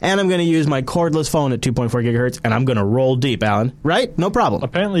everywhere, and I'm going to use my cordless phone at 2.4 gigahertz, and I'm going to roll deep, Alan. Right? No problem.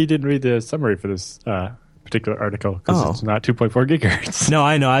 Apparently you didn't read the summary for this particular article, because it's not 2.4 gigahertz. No,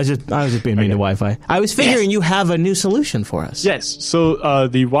 I know. I was just being mean to Wi-Fi. I was figuring you have a new solution for us. Yes. So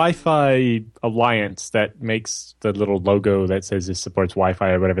the Wi-Fi Alliance that makes the little logo that says it supports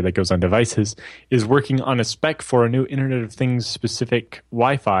Wi-Fi or whatever that goes on devices is working on a spec for a new Internet of Things specific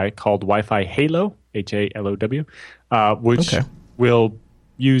Wi-Fi called Wi-Fi Halo, HALOW, which will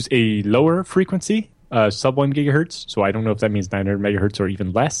use a lower frequency, sub 1 gigahertz. So I don't know if that means 900 megahertz or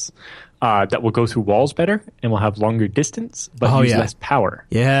even less. That will go through walls better and will have longer distance, but use less power.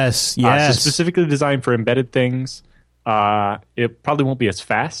 Yes. So specifically designed for embedded things, It probably won't be as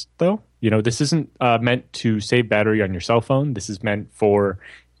fast, though. This isn't meant to save battery on your cell phone. This is meant for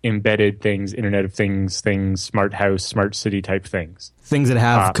embedded things, Internet of Things, smart house, smart city type things. Things that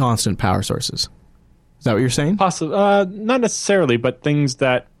have constant power sources. Is that what you're saying? Possibly, not necessarily, but things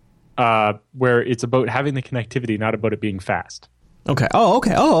that where it's about having the connectivity, not about it being fast. Okay. Oh,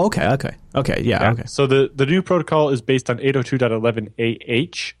 okay. Oh, okay. Okay. Okay. Yeah. Okay. So the new protocol is based on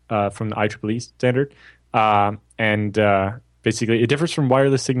 802.11ah from the IEEE standard, and basically it differs from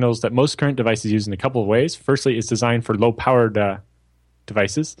wireless signals that most current devices use in a couple of ways. Firstly, it's designed for low-powered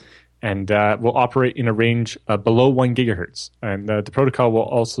devices and will operate in a range below 1 gigahertz. And the protocol will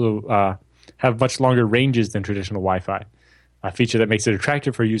also have much longer ranges than traditional Wi-Fi, a feature that makes it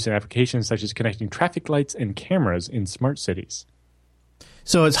attractive for use in applications such as connecting traffic lights and cameras in smart cities.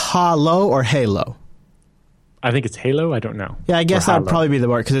 So it's HALO or Halo? I think it's Halo. I don't know. Yeah, I guess that would probably be the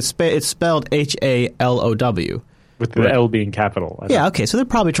word, because it's spelled HALOW. With the L being capital. Yeah, okay, so they're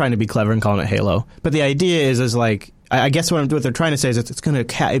probably trying to be clever and calling it Halo. But the idea is like, I guess what they're trying to say is it's going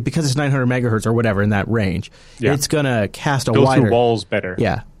to, because it's 900 megahertz or whatever in that range, it's going to cast a Go wider... through walls better.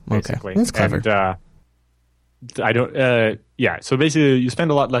 Yeah, basically. Okay. That's clever. And, so basically you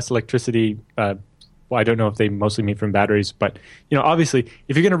spend a lot less electricity. I don't know if they mostly mean from batteries, but obviously,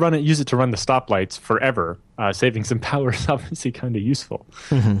 if you're going to use it to run the stoplights forever, saving some power is obviously kind of useful.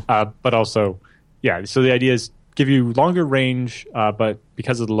 Mm-hmm. But also, so the idea is give you longer range, but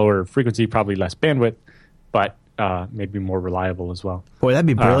because of the lower frequency, probably less bandwidth, but maybe more reliable as well. Boy, that'd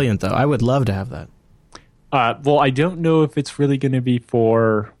be brilliant, though. I would love to have that. Well, I don't know if it's really going to be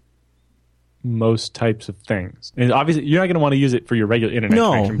for most types of things. And obviously, you're not going to want to use it for your regular internet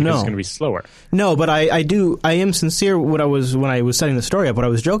connection because it's going to be slower. No, but I am sincere. When I was setting the story up, what I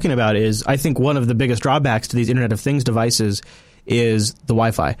was joking about is I think one of the biggest drawbacks to these Internet of Things devices is the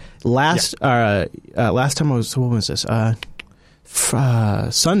Wi-Fi. Last time what was this?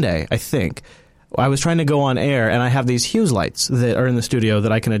 Sunday, I think. I was trying to go on air, and I have these Hue lights that are in the studio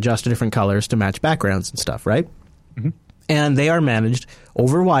that I can adjust to different colors to match backgrounds and stuff, right? Mm-hmm. And they are managed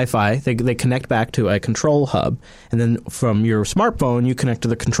over Wi-Fi. They connect back to a control hub, and then from your smartphone, you connect to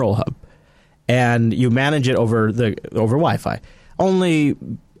the control hub, and you manage it over Wi-Fi. Only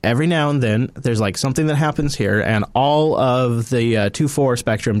every now and then, there's like something that happens here, and all of the 2.4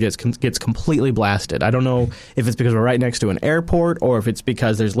 spectrum gets completely blasted. I don't know if it's because we're right next to an airport, or if it's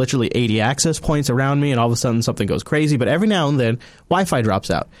because there's literally 80 access points around me, and all of a sudden something goes crazy. But every now and then, Wi-Fi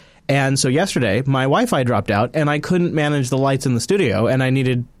drops out. And so yesterday, my Wi-Fi dropped out, and I couldn't manage the lights in the studio, and I'm not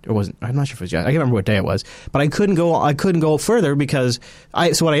sure if it was yesterday. I can't remember what day it was, but I couldn't go further because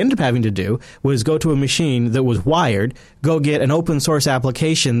so what I ended up having to do was go to a machine that was wired, go get an open source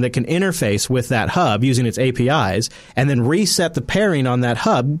application that can interface with that hub using its APIs, and then reset the pairing on that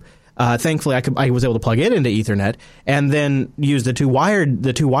hub. Thankfully, I was able to plug it into Ethernet and then use the two wired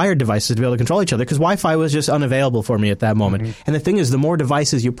devices to be able to control each other because Wi-Fi was just unavailable for me at that moment. Mm-hmm. And the thing is, the more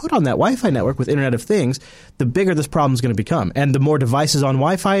devices you put on that Wi-Fi network with Internet of Things, the bigger this problem is going to become. And the more devices on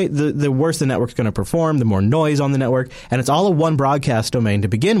Wi-Fi, the worse the network's going to perform, the more noise on the network. And it's all a one broadcast domain to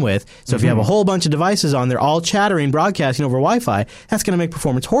begin with. So if you have a whole bunch of devices on there all chattering, broadcasting over Wi-Fi, that's going to make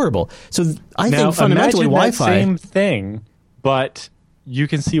performance horrible. So I think fundamentally Wi-Fi... That same thing, but... you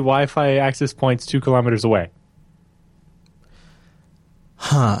can see Wi-Fi access points 2 kilometers away.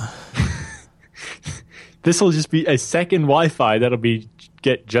 Huh. This will just be a second Wi-Fi that'll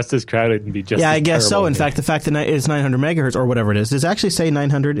get just as crowded and be just as I guess so. In here. fact, the fact that it's 900 megahertz or whatever it is, does it actually say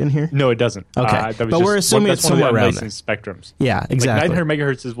 900 in here? No, it doesn't. Okay. But we're assuming it's somewhere around there. Spectrums. Yeah, exactly. Like 900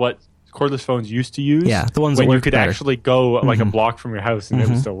 megahertz is what cordless phones used to use. Yeah, the ones when that work you could better. Actually go like a block from your house and it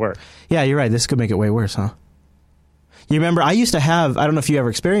would still work. Yeah, you're right. This could make it way worse, huh? You remember, I used to have, I don't know if you ever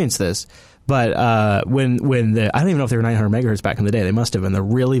experienced this, but when I don't even know if they were 900 megahertz back in the day. They must have been the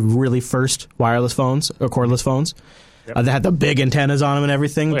really, really first wireless phones or cordless phones. Yep. They had the big antennas on them and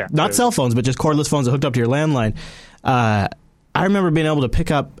everything. Oh, yeah. Not cell phones, but just cordless phones that hooked up to your landline. I remember being able to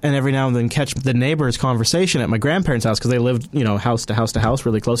pick up and every now and then catch the neighbor's conversation at my grandparents' house because they lived, house to house to house,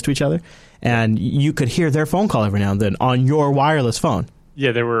 really close to each other. And you could hear their phone call every now and then on your wireless phone.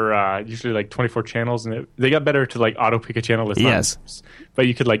 Yeah, there were usually like 24 channels, and they got better to like auto pick a channel. Yes, but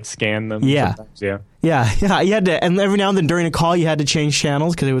you could like scan them. Yeah, sometimes. Yeah. You had to, and every now and then during a call, you had to change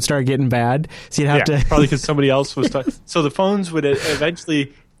channels because it would start getting bad. So you'd have to probably because somebody else was. So the phones would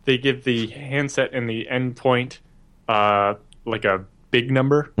eventually they give the handset and the endpoint like a big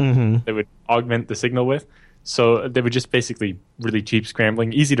number that would augment the signal with. So they were just basically really cheap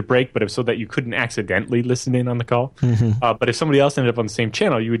scrambling, easy to break, but it was so that you couldn't accidentally listen in on the call. But if somebody else ended up on the same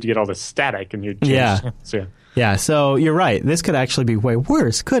channel, you would get all this static and you'd change. Yeah. Yeah, so you're right. This could actually be way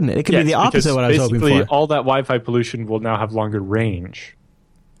worse, couldn't it? It could be the opposite of what I was hoping for. Basically, all that Wi-Fi pollution will now have longer range.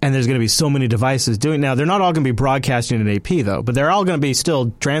 And there's going to be so many devices doing it. Now, they're not all going to be broadcasting in AP, though, but they're all going to be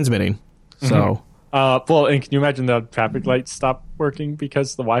still transmitting. So, well, and can you imagine the traffic lights stop working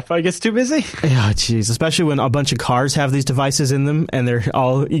because the Wi-Fi gets too busy? Yeah, jeez. Especially when a bunch of cars have these devices in them, and they're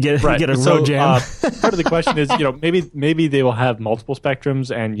all you get a road jam. Part of the question is, maybe they will have multiple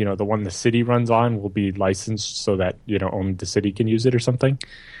spectrums, and the one the city runs on will be licensed so that only the city can use it or something.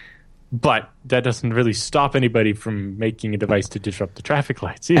 But that doesn't really stop anybody from making a device to disrupt the traffic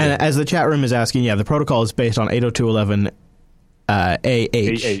lights either. And as the chat room is asking, the protocol is based on 802.11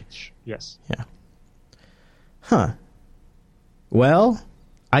 AH. Yes. Yeah. Huh. Well,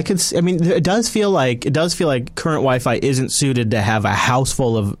 it does feel like current Wi-Fi isn't suited to have a house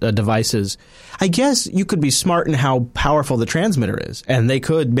full of devices. I guess you could be smart in how powerful the transmitter is, and they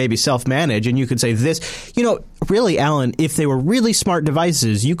could maybe self-manage, and you could say this. Really, Alan, if they were really smart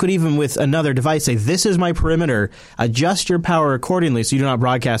devices, you could even with another device say, this is my perimeter, adjust your power accordingly so you do not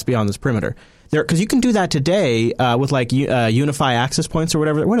broadcast beyond this perimeter. Because you can do that today with like Unify access points or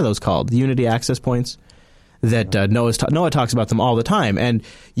whatever. What are those called? The Unity access points? That Noah talks about them all the time. And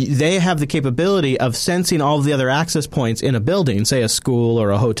they have the capability of sensing all of the other access points in a building, say a school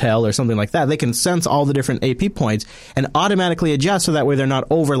or a hotel or something like that. They can sense all the different AP points and automatically adjust so that way they're not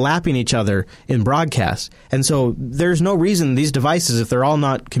overlapping each other in broadcasts. And so there's no reason these devices, if they're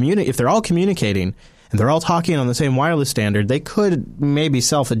all communicating, and they're all talking on the same wireless standard, they could maybe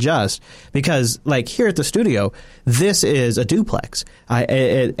self-adjust because, like here at the studio, this is a duplex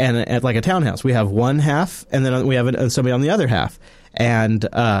and at like a townhouse. We have one half, and then we have somebody on the other half, and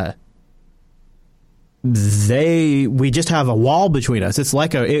we just have a wall between us. It's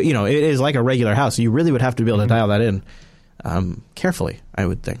like it is like a regular house. So you really would have to be able to dial that in carefully, I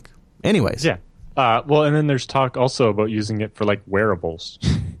would think. Anyways, yeah. Well, and then there's talk also about using it for like wearables.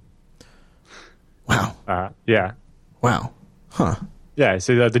 Wow. Yeah. Wow. Huh. Yeah,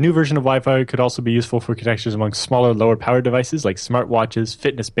 so the new version of Wi-Fi could also be useful for connections among smaller, lower-powered devices like smartwatches,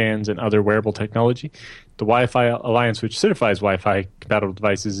 fitness bands, and other wearable technology. The Wi-Fi Alliance, which certifies Wi-Fi compatible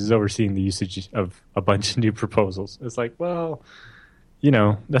devices, is overseeing the usage of a bunch of new proposals. It's like, well,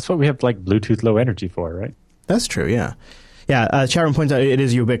 that's what we have like Bluetooth Low Energy for, right? That's true, yeah. Yeah, Sharon points out it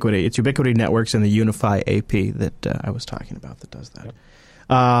is Ubiquiti. It's Ubiquiti Networks and the Unify AP that I was talking about that does that. Yep.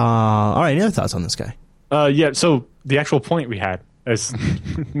 All right, any other thoughts on this guy? Yeah, so the actual point we had is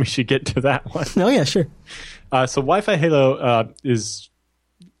we should get to that one. Oh, yeah, sure. So Wi-Fi Halo is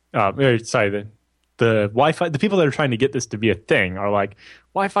the Wi-Fi. The people that are trying to get this to be a thing are like,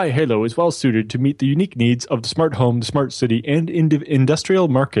 Wi-Fi Halo is well suited to meet the unique needs of the smart home, the smart city, and industrial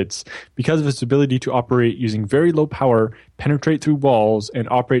markets because of its ability to operate using very low power, penetrate through walls, and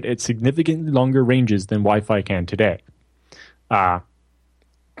operate at significantly longer ranges than Wi-Fi can today.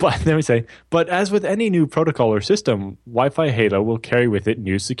 But let me say, as with any new protocol or system, Wi-Fi Halo will carry with it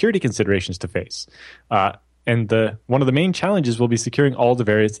new security considerations to face. And one of the main challenges will be securing all the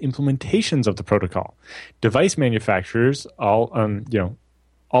various implementations of the protocol. Device manufacturers, all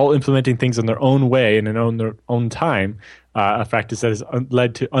implementing things in their own way and in their own time, a practice that has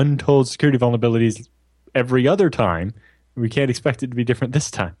led to untold security vulnerabilities every other time. We can't expect it to be different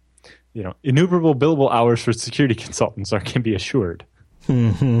this time. Innumerable billable hours for security consultants can be assured. So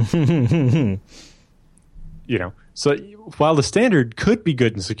while the standard could be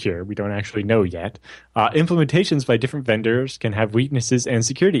good and secure, we don't actually know yet. Implementations by different vendors can have weaknesses and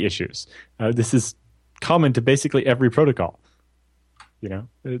security issues. This is common to basically every protocol.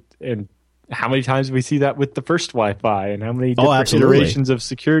 And how many times do we see that with the first Wi-Fi, and how many different iterations of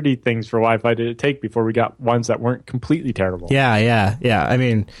security things for Wi-Fi did it take before we got ones that weren't completely terrible? Yeah. I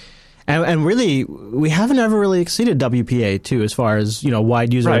mean. And really, we haven't ever really exceeded WPA too, as far as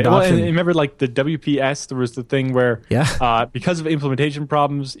wide user adoption. Well, and remember, like the WPS, there was the thing where, because of implementation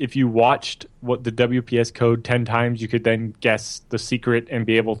problems, if you watched what the WPS code 10 times, you could then guess the secret and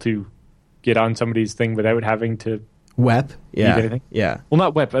be able to get on somebody's thing without having to WEP. Yeah, anything. Yeah. Well,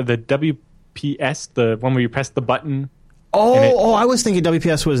 not WEP. The WPS, the one where you press the button. I was thinking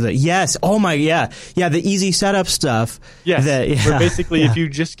WPS was the the easy setup stuff. Yes, where basically if you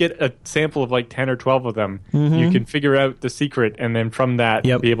just get a sample of like 10 or 12 of them, you can figure out the secret, and then from that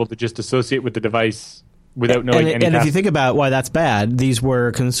be able to just associate with the device without knowing anything. And if you think about why that's bad, these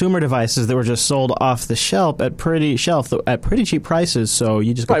were consumer devices that were just sold off the shelf at pretty cheap prices. So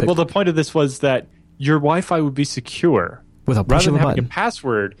you just Well, the point of this was that your Wi-Fi would be secure. With a push rather of than a having button. a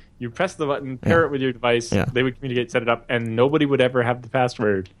password, you press the button, pair it with your device. Yeah. They would communicate, set it up, and nobody would ever have the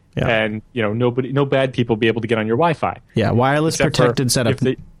password. Yeah. And no bad people be able to get on your Wi-Fi. Yeah, wireless Except for protected setup.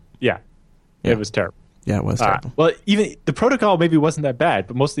 Yeah, it was terrible. Yeah, it was terrible. Well, even the protocol maybe wasn't that bad,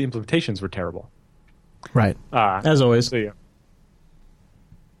 but most of the implementations were terrible. Right. As always. So, yeah.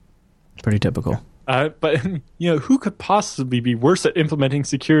 Pretty typical. But who could possibly be worse at implementing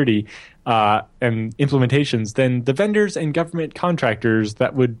security and implementations than the vendors and government contractors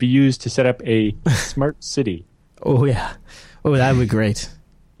that would be used to set up a smart city? Oh, yeah. Oh, that would be great.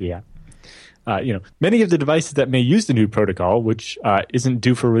 Yeah. Many of the devices that may use the new protocol, which isn't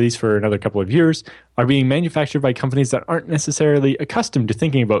due for release for another couple of years, are being manufactured by companies that aren't necessarily accustomed to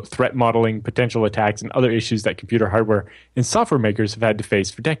thinking about threat modeling, potential attacks, and other issues that computer hardware and software makers have had to face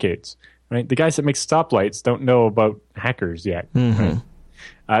for decades. Right? The guys that make stoplights don't know about hackers yet. Mm-hmm.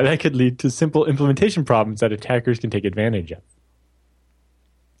 Right? That could lead to simple implementation problems that attackers can take advantage of.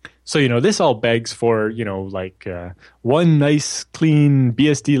 So, this all begs for, one nice, clean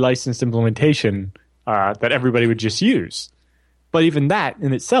BSD licensed implementation that everybody would just use. But even that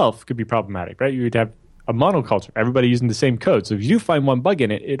in itself could be problematic, right? You would have a monoculture, everybody using the same code. So if you find one bug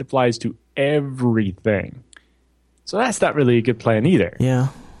in it, it applies to everything. So that's not really a good plan either. Yeah.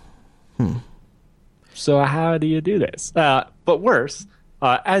 So how do you do this? But worse,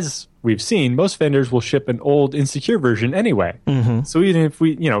 as we've seen, most vendors will ship an old insecure version anyway. Mm-hmm. So even if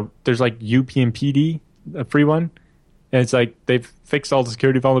there's like UPnPD, a free one, and it's like they've fixed all the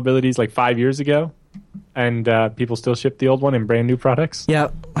security vulnerabilities like 5 years ago, and people still ship the old one in brand new products. Yeah.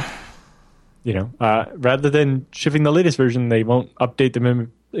 Rather than shipping the latest version, they won't update the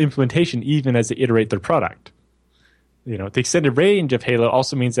implementation even as they iterate their product. The extended range of Halo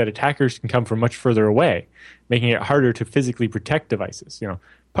also means that attackers can come from much further away, making it harder to physically protect devices.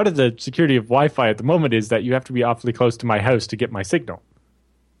 Part of the security of Wi-Fi at the moment is that you have to be awfully close to my house to get my signal.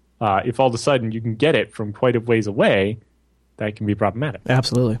 If all of a sudden you can get it from quite a ways away, that can be problematic.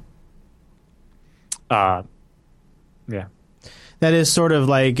 Absolutely. Yeah. That is sort of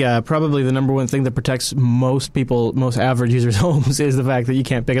like probably the number one thing that protects most average users' homes is the fact that you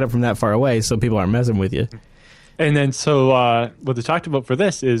can't pick it up from that far away, so people aren't messing with you. And then what they talked about for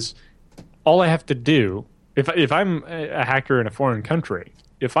this is all I have to do, if I'm a hacker in a foreign country,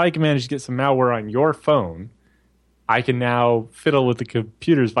 if I can manage to get some malware on your phone, I can now fiddle with the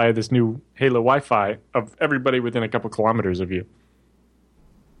computers via this new Halo Wi-Fi of everybody within a couple kilometers of you.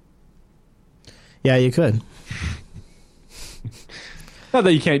 Yeah, you could. Not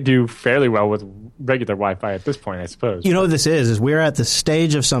that you can't do fairly well with regular Wi-Fi at this point, I suppose. What this is we're at the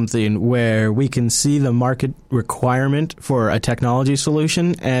stage of something where we can see the market requirement for a technology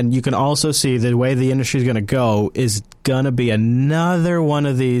solution, and you can also see the way the industry is going to go is going to be another one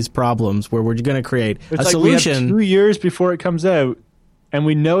of these problems where we're going to create a solution. We have 2 years before it comes out, and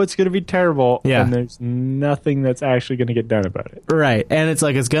we know it's going to be terrible, yeah. And there's nothing that's actually going to get done about it. Right, and it's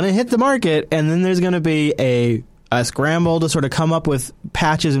like it's going to hit the market, and then there's going to be a scramble to sort of come up with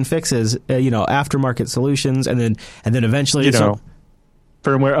patches and fixes, aftermarket solutions, and then eventually,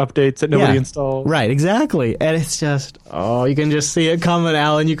 firmware updates that nobody installs. Right, exactly. And it's just, you can just see it coming,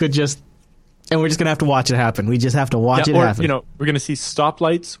 Alan. You could just, and we're just going to have to watch it happen. We just have to watch it happen. We're going to see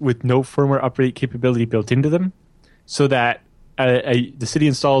stoplights with no firmware update capability built into them, so that the city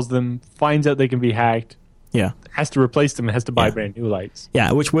installs them, finds out they can be hacked, has to replace them, and has to buy brand new lights.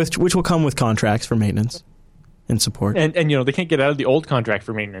 Yeah, which will come with contracts for maintenance and support. And they can't get out of the old contract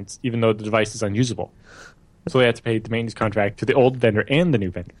for maintenance, even though the device is unusable. So they have to pay the maintenance contract to the old vendor and the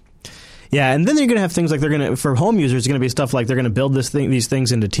new vendor. Yeah, and then you're going to have things like for home users, it's going to be stuff like they're going to build these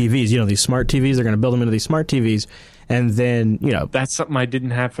things into TVs. These smart TVs, they're going to build them into these smart TVs. And then, That's something I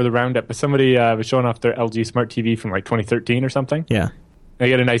didn't have for the roundup, but somebody was showing off their LG Smart TV from like 2013 or something. Yeah. I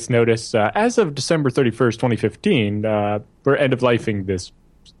get a nice notice. As of December 31st, 2015, we're end-of-lifing this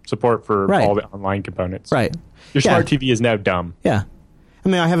support for all the online components. Right. Your smart TV is now dumb. Yeah. I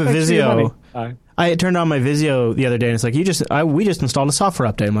mean, I have a Vizio. I turned on my Vizio the other day, and it's like, we just installed a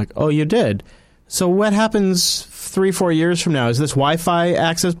software update. I'm like, oh, you did? So what happens 3-4 years from now? Is this Wi-Fi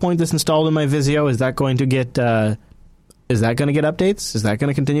access point that's installed in my Vizio, is that going to get updates? Is that going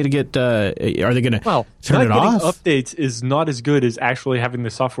to continue to get, are they going to turn it off? Updates is not as good as actually having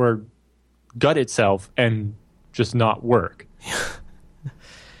the software gut itself and just not work.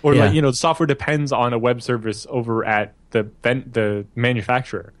 Or the software depends on a web service over at the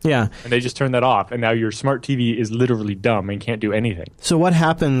manufacturer. Yeah. And they just turn that off, and now your smart TV is literally dumb and can't do anything. So what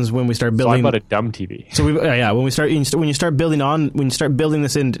happens when we start building? So I bought a dumb TV. So when you start building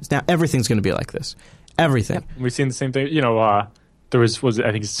this in, now everything's going to be like this. Everything. Yeah. We've seen the same thing. there was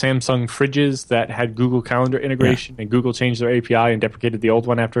I think Samsung fridges that had Google Calendar integration, and Google changed their API and deprecated the old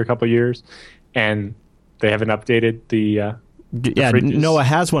one after a couple of years, and they haven't updated the fridges. Noah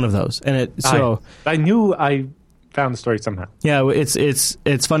has one of those, and I knew I found the story somehow. Yeah,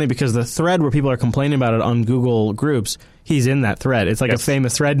 it's funny because the thread where people are complaining about it on Google Groups, he's in that thread. It's like a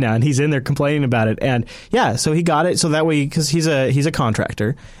famous thread now, and he's in there complaining about it. And yeah, so he got it so that way, because he's a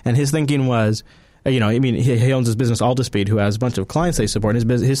contractor, and his thinking was, he owns his business Altispeed, who has a bunch of clients they support.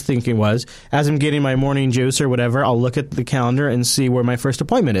 His thinking was, as I'm getting my morning juice or whatever, I'll look at the calendar and see where my first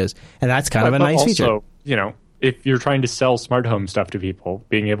appointment is, and that's kind of a nice feature. If you're trying to sell smart home stuff to people,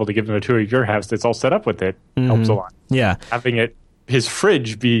 being able to give them a tour of your house that's all set up with it helps a lot. Yeah. Having his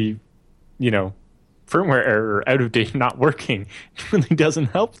fridge be, firmware error, out of date, not working, really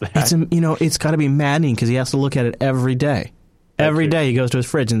doesn't help that. It's got to be maddening because he has to look at it every day. Every day he goes to his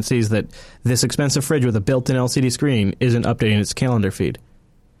fridge and sees that this expensive fridge with a built-in LCD screen isn't updating its calendar feed.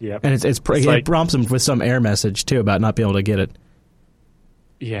 Yep. And it prompts him with some error message, too, about not being able to get it.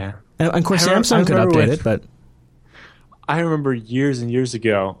 Yeah. And of course, Samsung could update it, but... I remember years and years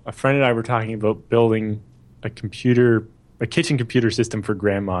ago, a friend and I were talking about building a kitchen computer system for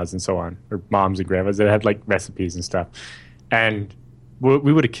grandmas and so on, or moms and grandmas that had like recipes and stuff. And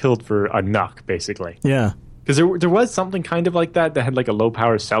we would have killed for a NUC, basically. Yeah. Because there was something kind of like that had like a low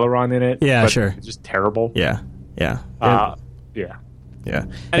power Celeron in it. Yeah, but sure. It was just terrible. Yeah. Yeah.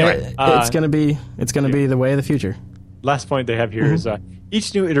 Anyway, it's going to be the way of the future. Last point they have here is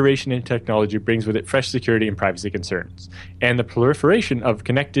each new iteration in technology brings with it fresh security and privacy concerns, and the proliferation of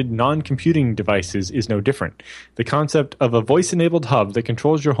connected non-computing devices is no different. The concept of a voice-enabled hub that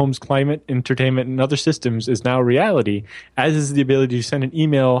controls your home's climate, entertainment, and other systems is now a reality, as is the ability to send an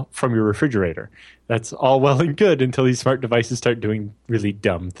email from your refrigerator. That's all well and good until these smart devices start doing really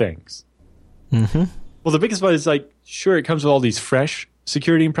dumb things. Mm-hmm. Well, the biggest one is sure, it comes with all these fresh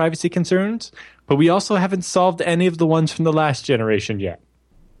security and privacy concerns, but we also haven't solved any of the ones from the last generation yet.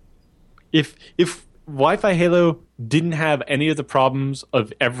 If Wi-Fi Halo didn't have any of the problems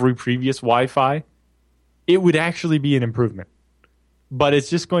of every previous Wi-Fi, it would actually be an improvement. But it's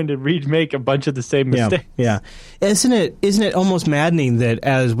just going to remake a bunch of the same mistakes. Yeah. Isn't it almost maddening that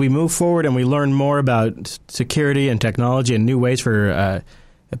as we move forward and we learn more about security and technology and new ways for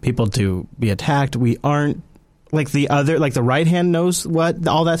people to be attacked, we aren't the right hand knows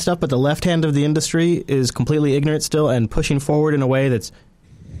all that stuff, but the left hand of the industry is completely ignorant still and pushing forward in a way that's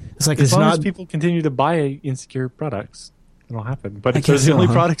as long as people continue to buy insecure products, it'll happen. But if those are the only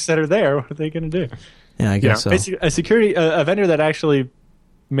products that are there, what are they going to do? Yeah, I guess so. A vendor that actually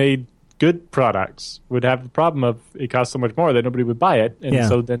made good products would have the problem of it costs so much more that nobody would buy it, and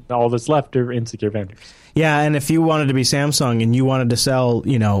so then all that's left are insecure vendors. Yeah, and if you wanted to be Samsung and you wanted to sell,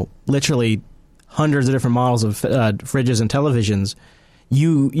 literally hundreds of different models of fridges and televisions,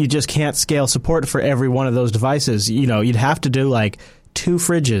 you just can't scale support for every one of those devices. You'd have to do 2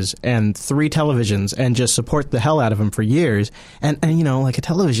 fridges and 3 televisions and just support the hell out of them for years. And like a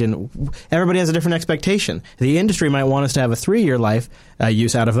television, everybody has a different expectation. The industry might want us to have a 3-year life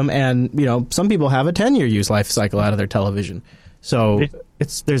use out of them, and some people have a 10-year use life cycle out of their television. So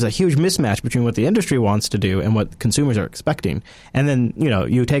there's a huge mismatch between what the industry wants to do and what consumers are expecting. And then,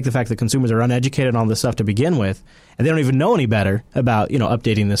 you take the fact that consumers are uneducated on this stuff to begin with, and they don't even know any better about,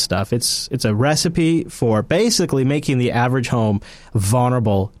 updating this stuff. It's a recipe for basically making the average home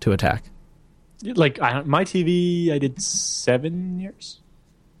vulnerable to attack. My TV, I did 7 years.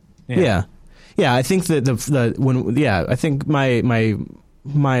 Yeah. I think that I think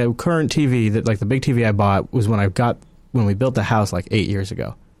my current TV, that the big TV I bought, was when we built the house 8 years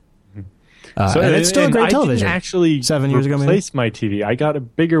ago. And it's still a great television. I didn't actually 7 years ago, replace my TV. I got a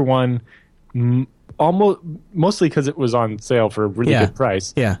bigger one, mostly because it was on sale for a really good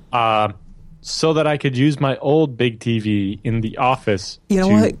price. Yeah. So that I could use my old big TV in the office.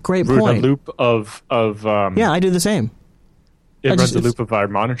 Great run point. A loop of I do the same. It runs a loop of our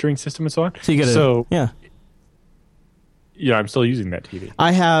monitoring system and so on. So you get I'm still using that TV.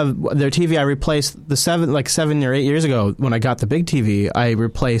 I have their TV. I replaced 7 or 8 years ago when I got the big TV. I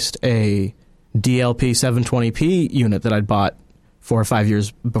replaced a DLP 720p unit that I'd bought 4 or 5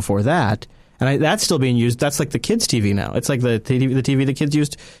 years before that, and that's still being used. That's like the kids' TV now. It's like the TV the kids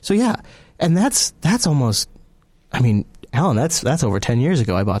used. So yeah, and that's almost. I mean, Alan, that's over 10 years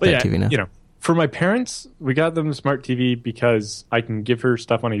ago. I bought that TV now. For my parents, we got them a smart TV because I can give her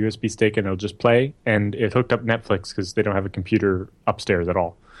stuff on a USB stick and it'll just play. And it hooked up Netflix because they don't have a computer upstairs at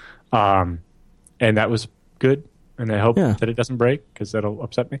all. And that was good. And I hope that it doesn't break because that'll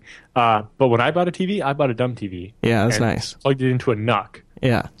upset me. But when I bought a TV, I bought a dumb TV. Yeah, that's nice. Plugged it into a NUC.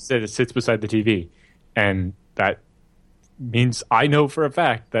 Yeah. So it sits beside the TV. And that means I know for a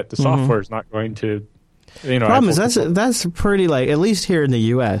fact that the software is not going to, Problem is that's pretty, like, at least here in the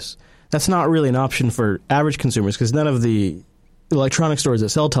U.S., that's not really an option for average consumers because none of the electronic stores that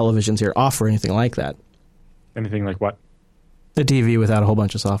sell televisions here offer anything like that. Anything like what? A TV without a whole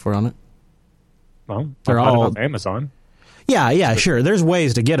bunch of software on it. Well, they're all on Amazon. Yeah, sure. There's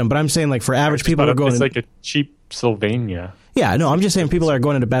ways to get them, but I'm saying, like, for average people who are going... It's like a cheap Sylvania. Yeah, no, I'm just saying people are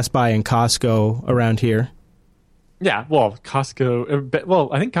going into Best Buy and Costco around here. Yeah, well, Costco... Well,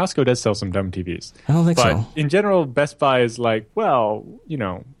 I think Costco does sell some dumb TVs. I don't think so. But in general, Best Buy is like, well,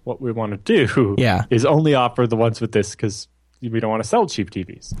 what we want to do is only offer the ones with this because we don't want to sell cheap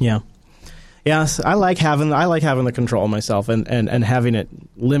TVs. Yeah. Yes, I like having the control myself and having it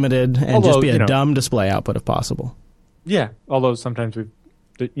limited and just be a dumb display output if possible. Yeah, although sometimes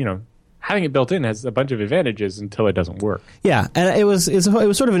having it built in has a bunch of advantages until it doesn't work. Yeah, and it was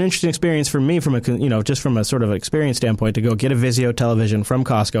sort of an interesting experience for me from just from a sort of experience standpoint to go get a Vizio television from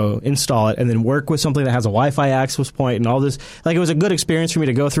Costco, install it, and then work with something that has a Wi-Fi access point and all this. Like, it was a good experience for me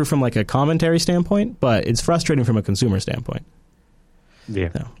to go through from, like, a commentary standpoint, but it's frustrating from a consumer standpoint. Yeah.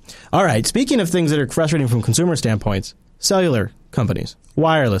 So. All right. Speaking of things that are frustrating from consumer standpoints, cellular companies,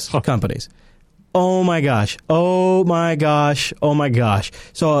 wireless companies. Oh my gosh.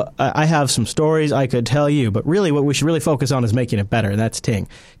 So I have some stories I could tell you, but really what we should really focus on is making it better, and that's Ting.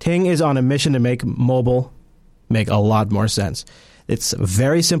 Ting is on a mission to make mobile make a lot more sense. It's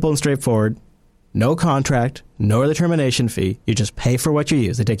very simple and straightforward. No contract, no early termination fee. You just pay for what you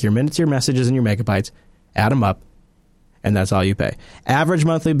use. They take your minutes, your messages, and your megabytes, add them up, and that's all you pay. Average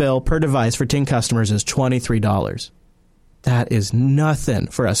monthly bill per device for Ting customers is $23. That is nothing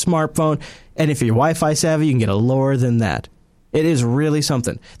for a smartphone. And if you're Wi-Fi savvy, you can get a lower than that. It is really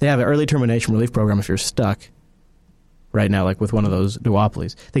something. They have an early termination relief program if you're stuck right now, like with one of those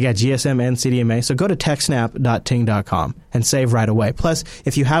duopolies. They got GSM and CDMA, so go to techsnap.ting.com and save right away. Plus,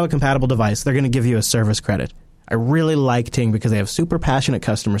 if you have a compatible device, they're going to give you a service credit. I really like Ting because they have super passionate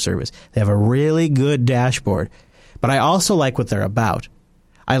customer service. They have a really good dashboard. But I also like what they're about.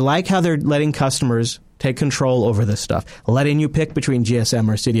 I like how they're letting customers take control over this stuff, letting you pick between GSM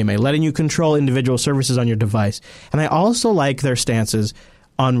or CDMA, letting you control individual services on your device. And I also like their stances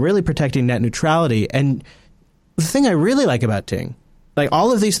on really protecting net neutrality. And the thing I really like about Ting, like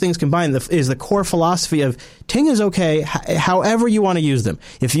all of these things combined, is the core philosophy of Ting is okay however you want to use them.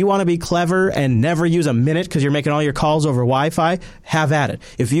 If you want to be clever and never use a minute because you're making all your calls over Wi-Fi, have at it.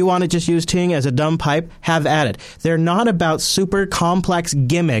 If you want to just use Ting as a dumb pipe, have at it. They're not about super complex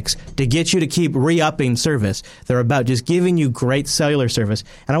gimmicks to get you to keep re-upping service. They're about just giving you great cellular service.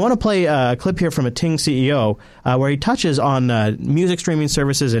 And I want to play a clip here from a Ting CEO where he touches on music streaming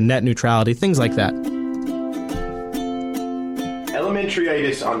services and net neutrality, things like that.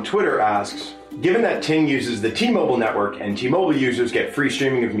 Elementary-itis on Twitter asks, given that Ting uses the T-Mobile network and T-Mobile users get free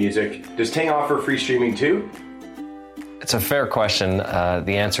streaming of music, does Ting offer free streaming too? It's a fair question.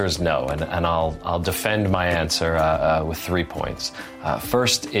 The answer is no, and I'll defend my answer with 3 points.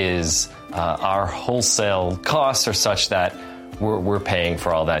 First is our wholesale costs are such that we're paying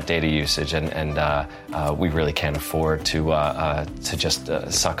for all that data usage, and we really can't afford to just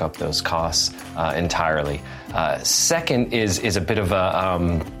suck up those costs entirely. Second is a bit of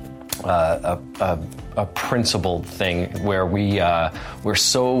a principled thing where we're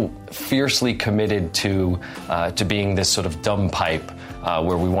so fiercely committed to being this sort of dumb pipe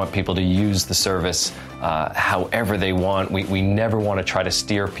where we want people to use the service however they want. We never want to try to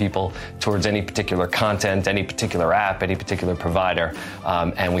steer people towards any particular content, any particular app, any particular provider.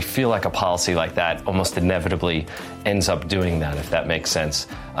 And we feel like a policy like that almost inevitably ends up doing that, if that makes sense.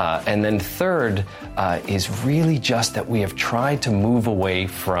 And then third is really just that we have tried to move away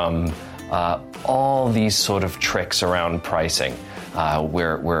from all these sort of tricks around pricing.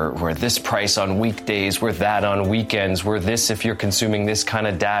 We're this price on weekdays, we're that on weekends, we're this if you're consuming this kind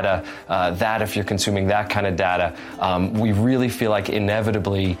of data, that if you're consuming that kind of data. We really feel like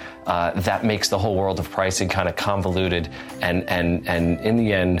inevitably that makes the whole world of pricing kind of convoluted, and in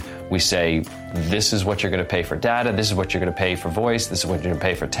the end we say this is what you're going to pay for data, this is what you're going to pay for voice, this is what you're going to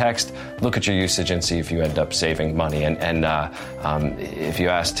pay for text. Look at your usage and see if you end up saving money. And if you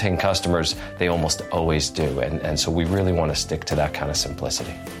ask Ting customers, they almost always do. And so we really want to stick to that kind of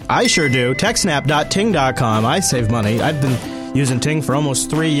simplicity. I sure do. TechSnap.ting.com. I save money. I've been using Ting for almost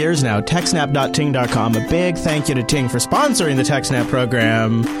 3 years now. TechSnap.ting.com. A big thank you to Ting for sponsoring the TechSnap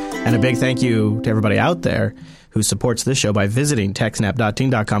program. And a big thank you to everybody out there who supports this show by visiting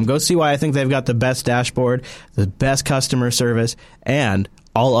techsnap.ting.com. Go see why I think they've got the best dashboard, the best customer service, and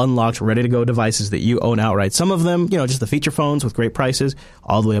all unlocked, ready-to-go devices that you own outright. Some of them, just the feature phones with great prices,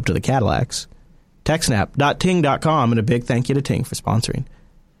 all the way up to the Cadillacs TechSnap.ting.com, and a big thank you to Ting for sponsoring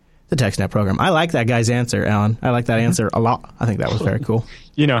the TechSnap program. I like that guy's answer, Alan. I like that answer a lot. I think that was very cool.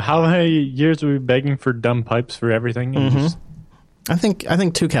 How many years were we begging for dumb pipes for everything? And I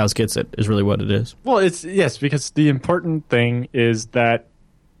think Two Cows gets it, is really what it is. Well, yes, because the important thing is that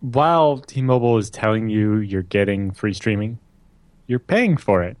while T-Mobile is telling you you're getting free streaming, you're paying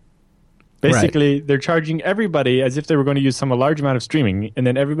for it. Basically, They're charging everybody as if they were going to use some large amount of streaming, and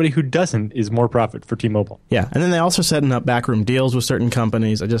then everybody who doesn't is more profit for T-Mobile. Yeah, and then they also setting up backroom deals with certain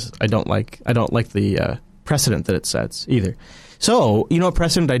companies. I don't like the precedent that it sets either. So, you know what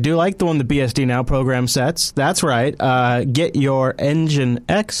precedent I do like? The one the BSD Now program sets. That's right. Get your Engine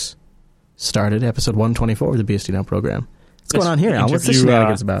X started, episode 124 of the BSD Now program. What's going on here, Al? What's this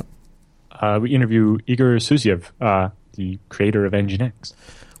shenanigans about? We interview Igor Susyev, the creator of Engine X.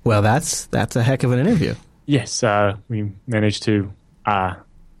 Well, that's a heck of an interview. Yes, we managed to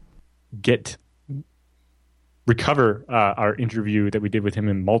recover our interview that we did with him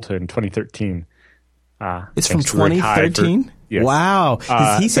in Malta in 2013. It's from 2013? Yes. Wow.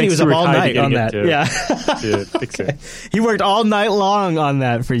 He said he was up all night on that. To fix it. He worked all night long on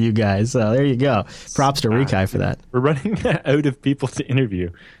that for you guys. So there you go. Props to Rikai for that. We're running out of people to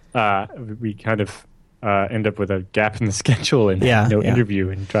interview. We kind of end up with a gap in the schedule and interview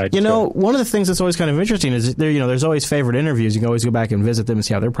and try to... one of the things that's always kind of interesting is there's always favorite interviews. You can always go back and visit them and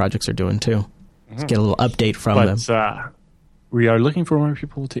see how their projects are doing too. Let's get a little update from them. We are looking for more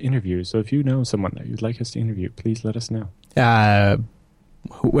people to interview, so if you know someone that you'd like us to interview, please let us know.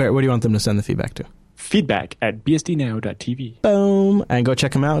 Where do you want them to send the feedback to? Feedback at bsdnow.tv. Boom. And go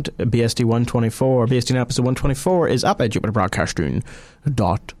check them out. BSD 124. BSD Now episode 124 is up at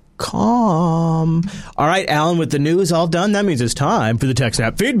jupiterbroadcasting.com. All right, Alan, with the news all done, that means it's time for the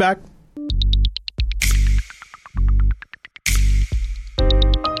TechSnap feedback.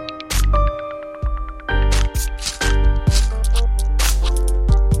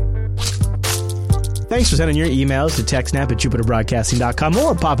 Thanks for sending your emails to TechSnap at jupiterbroadcasting.com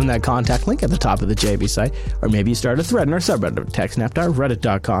or popping that contact link at the top of the JB site. Or maybe you start a thread in our subreddit at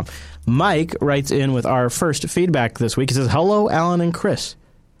techsnap.reddit.com. Mike writes in with our first feedback this week. He says, hello, Alan and Chris.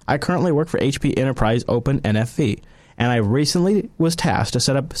 I currently work for HP Enterprise Open NFV, and I recently was tasked to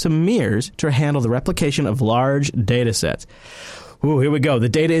set up some mirrors to handle the replication of large data sets. Ooh, here we go. The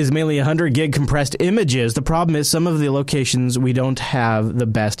data is mainly 100 gig compressed images. The problem is some of the locations we don't have the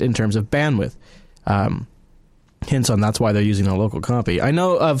best in terms of bandwidth. Hints on that's why they're using a local copy. I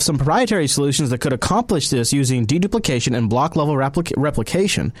know of some proprietary solutions that could accomplish this using deduplication and block level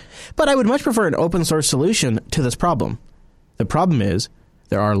replication, but I would much prefer an open source solution to this problem. The problem is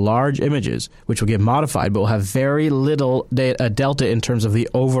there are large images which will get modified but will have very little delta in terms of the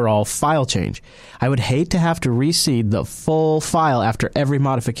overall file change. I would hate to have to reseed the full file after every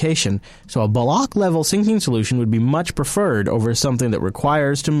modification, so a block level syncing solution would be much preferred over something that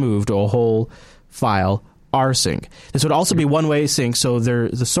requires to move to a whole file rsync. This would also be one-way sync, so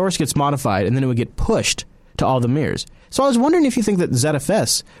the source gets modified and then it would get pushed to all the mirrors. So I was wondering if you think that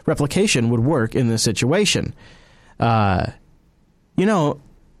ZFS replication would work in this situation. I was going to...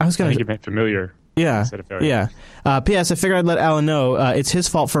 I think you meant familiar. Yeah. P.S. I figured I'd let Alan know it's his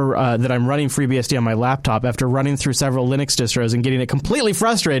fault for that I'm running FreeBSD on my laptop after running through several Linux distros and getting it completely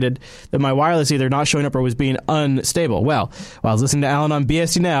frustrated that my wireless either not showing up or was being unstable. Well, while I was listening to Alan on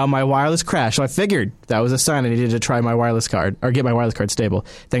BSD Now, my wireless crashed, so I figured that was a sign I needed to try my wireless card, or get my wireless card stable.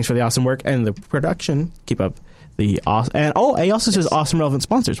 Thanks for the awesome work and the production. Keep up the awesome... And, he also says awesome relevant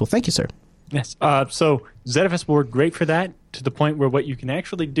sponsors. Well, thank you, sir. Yes. So ZFS will work great for that, to the point where what you can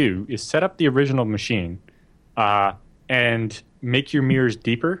actually do is set up the original machine and make your mirrors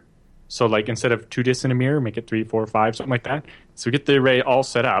deeper. So like instead of 2 disks in a mirror, make it 3, 4, 5, something like that. So get the array all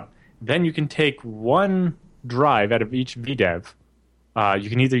set up. Then you can take one drive out of each VDEV. You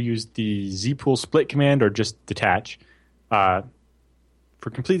can either use the zpool split command or just detach. For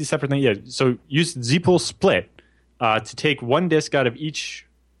completely separate thing, so use zpool split to take one disk out of each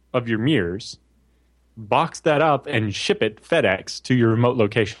of your mirrors, box that up, and ship it FedEx to your remote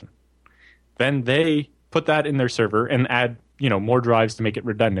location. Then they put that in their server and add, more drives to make it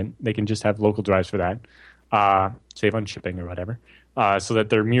redundant. They can just have local drives for that, save on shipping or whatever, so that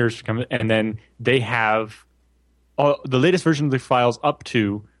their mirrors come. And then they have the latest version of the files up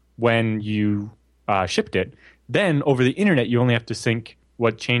to when you shipped it. Then over the internet, you only have to sync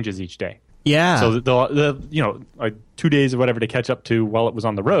what changes each day. Yeah. So the like 2 days or whatever to catch up to while it was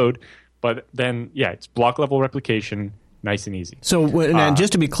on the road, but then it's block level replication, nice and easy. So and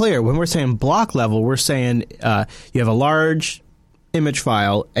just to be clear, when we're saying block level, we're saying you have a large image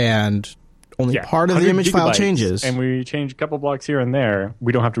file and only part of the 100 image file gigabytes, when and we change a couple blocks here and there,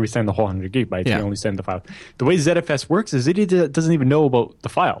 we don't have to resend the whole 100 gigabytes. Yeah. We only send the file. The way ZFS works is it doesn't even know about the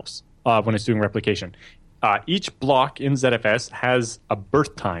files when it's doing replication. Each block in ZFS has a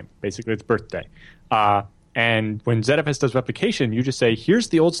birth time. Basically, it's birthday. And when ZFS does replication, you just say, here's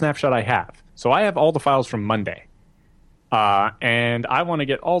the old snapshot I have. So I have all the files from Monday. And I want to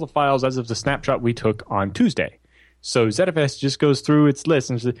get all the files as of the snapshot we took on Tuesday. So ZFS just goes through its list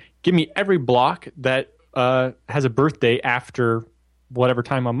and says, give me every block that has a birthday after whatever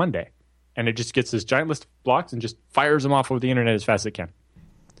time on Monday. And it just gets this giant list of blocks and just fires them off over the internet as fast as it can.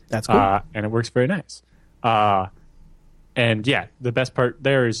 That's cool. And it works very nice. And yeah, the best part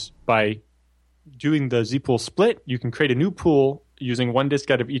there is by doing the zpool split, you can create a new pool using one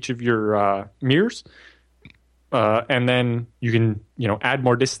disk out of each of your mirrors. And then you can, add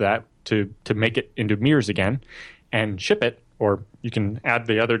more disks to that to make it into mirrors again and ship it, or you can add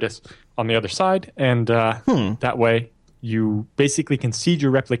the other disk on the other side. And that way you basically can seed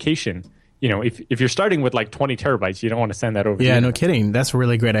your replication. If you're starting with like 20 terabytes, you don't want to send that over. Yeah, no kidding. That's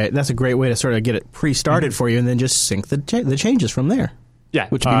really great. That's a great way to sort of get it pre-started for you, and then just sync the changes from there. Yeah,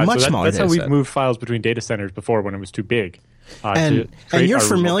 which would be much smaller. That's how we've moved files between data centers before when it was too big. And you're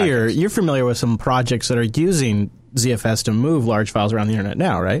familiar with some projects that are using ZFS to move large files around the internet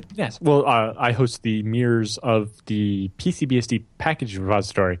now, right? Yes. Well, I host the mirrors of the PCBSD package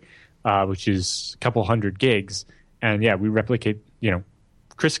repository, which is a couple hundred gigs, and yeah, we replicate.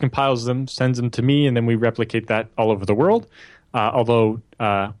 Chris compiles them, sends them to me, and then we replicate that all over the world. Although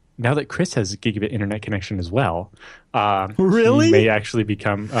now that Chris has a gigabit internet connection as well, really, he may actually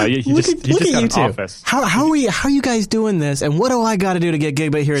become. He just got an office. How are you guys doing this? And what do I got to do to get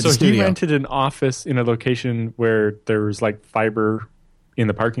gigabit here at the studio? So he rented an office in a location where there was like fiber in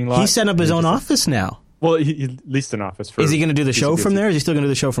the parking lot. He set up his own office now. Well, he leased an office for. Is he going to do the show from there? Or is he still going to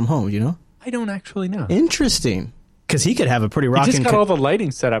do the show from home? I don't actually know. Interesting. Because he could have a pretty rocking... He just got all the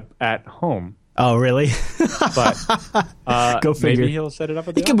lighting set up at home. Oh, really? But go figure. Maybe he'll set it up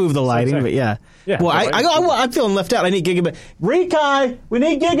at the He can move the lighting, but yeah. Well, I'm feeling left out. I need gigabit. Rekai! We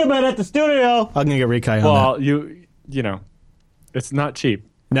need gigabit at the studio! I'm going to get Rekai on that. Well, it's not cheap.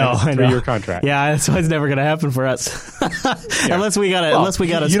 No, it's a 3-year contract. Yeah, that's why it's never going to happen for us. Unless we got a sponsor.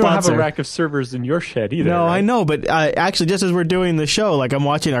 You don't have a rack of servers in your shed either. No, right? I know, but actually, just as we're doing the show, like I'm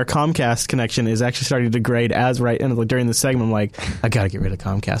watching our Comcast connection is actually starting to degrade during the segment. I'm like, I got to get rid of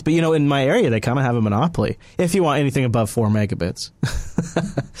Comcast. But in my area, they kind of have a monopoly. If you want anything above 4 megabits.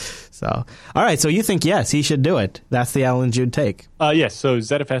 So, all right. So you think yes, he should do it? That's the Alan Jude take. Yes. So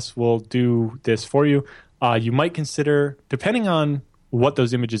ZFS will do this for you. You might consider, depending on what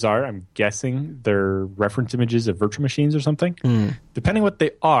those images are, I'm guessing they're reference images of virtual machines or something. Depending what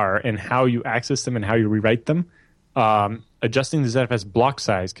they are and how you access them and how you rewrite them, adjusting the ZFS block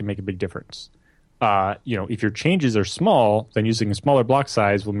size can make a big difference. If your changes are small, then using a smaller block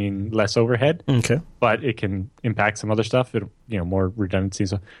size will mean less overhead. Okay, but it can impact some other stuff. More redundancy.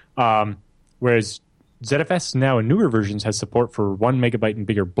 So, whereas ZFS now in newer versions has support for 1 megabyte and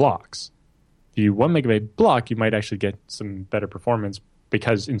bigger blocks. If you 1 megabyte block, you might actually get some better performance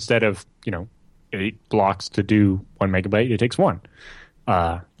because instead of 8 blocks to do 1 megabyte, it takes 1.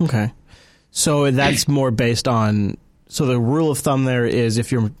 Okay, so that's more based on. So the rule of thumb there is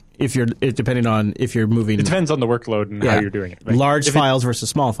depending on if you're moving. It depends on the workload and how you're doing it. Right? Large files versus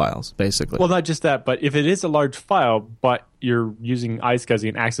small files, basically. Well, not just that, but if it is a large file, but you're using iSCSI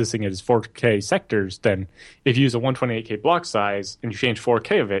and accessing it as 4K sectors, then if you use a 128K block size and you change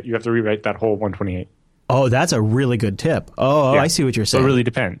 4K of it, you have to rewrite that whole 128. Oh, that's a really good tip. Oh, yeah. I see what you're saying. So it really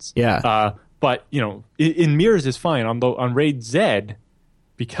depends. Yeah. But, in mirrors is fine. On RAID Z,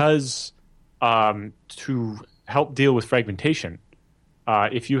 because to help deal with fragmentation,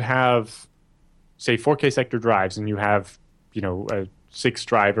 if you have, say, 4K sector drives and you have, a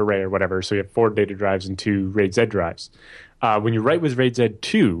 6-drive array or whatever, so you have 4 data drives and 2 RAID Z drives. When you write with RAID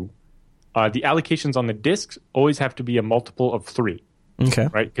Z2, the allocations on the disks always have to be a multiple of 3. Okay.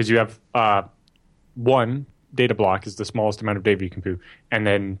 Right? Because you have 1 data block is the smallest amount of data you can do, and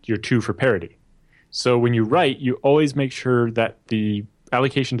then your 2 for parity. So when you write, you always make sure that the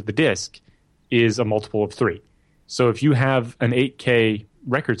allocation to the disk is a multiple of 3. So if you have an 8K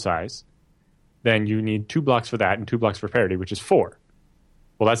record size, then you need 2 blocks for that and 2 blocks for parity, which is 4.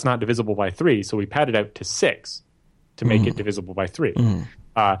 Well, that's not divisible by 3, so we pad it out to 6 to make it divisible by 3.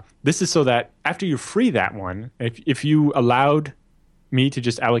 This is so that after you free that one, if you allowed me to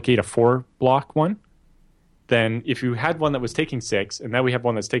just allocate a 4-block one, then if you had one that was taking 6, and now we have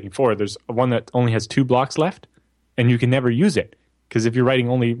one that's taking 4, there's one that only has 2 blocks left, and you can never use it. Because if you're writing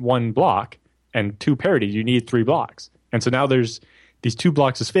only 1 block and 2 parity, you need 3 blocks. And so now there's these 2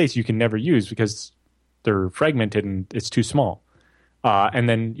 blocks of space you can never use because they're fragmented and it's too small. And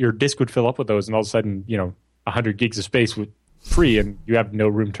then your disk would fill up with those, and all of a sudden, 100 gigs of space would free, and you have no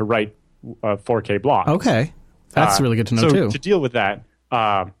room to write a 4K block. Okay. That's really good to know, so too. To deal with that,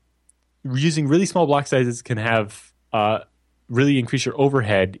 using really small block sizes can have really increase your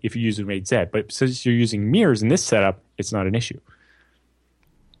overhead if you use a RAID Z. But since you're using mirrors in this setup, it's not an issue.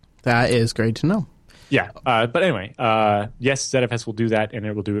 That is great to know. Yeah. But anyway, yes, ZFS will do that, and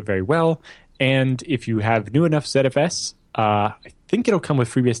it will do it very well. And if you have new enough ZFS, I think it'll come with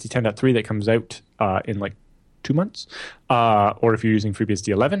FreeBSD 10.3 that comes out in like 2 months. Or if you're using FreeBSD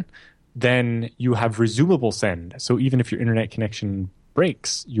 11, then you have resumable send. So even if your internet connection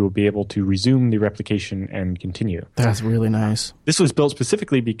breaks, you will be able to resume the replication and continue. That's really nice. This was built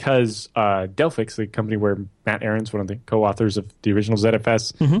specifically because Delphix, the company where Matt Aarons, one of the co-authors of the original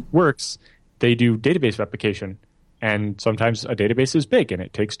ZFS, works, they do database replication. And sometimes a database is big, and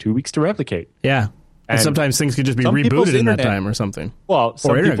it takes 2 weeks to replicate. Yeah. And sometimes things could just be rebooted in that time or something. Well,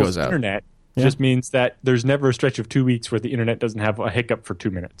 some internet people's goes out. internet just means that there's never a stretch of 2 weeks where the internet doesn't have a hiccup for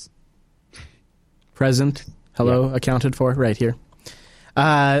 2 minutes. Present. Hello, accounted for, right here.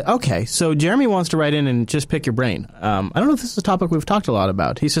 Okay, so Jeremy wants to write in and just pick your brain. I don't know if this is a topic we've talked a lot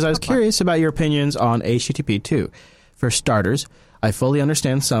about. He says, I was curious about your opinions on HTTP 2. For starters, I fully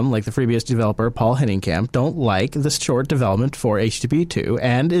understand some, like the FreeBSD developer Paul Henningkamp, don't like the short development for HTTP 2,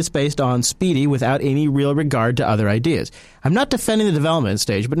 and it's based on speedy without any real regard to other ideas. I'm not defending the development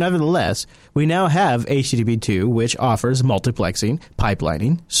stage, but nevertheless, we now have HTTP 2, which offers multiplexing,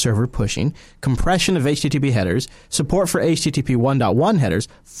 pipelining, server pushing, compression of HTTP headers, support for HTTP 1.1 headers,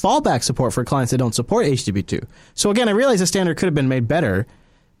 fallback support for clients that don't support HTTP 2. So again, I realize the standard could have been made better,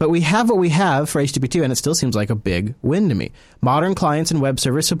 but we have what we have for HTTP 2, and it still seems like a big win to me. Modern clients and web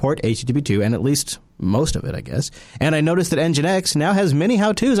servers support HTTP 2, and at least most of it, I guess. And I noticed that Nginx now has many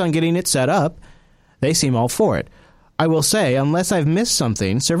how-tos on getting it set up. They seem all for it. I will say, unless I've missed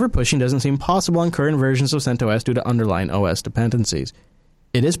something, server pushing doesn't seem possible on current versions of CentOS due to underlying OS dependencies.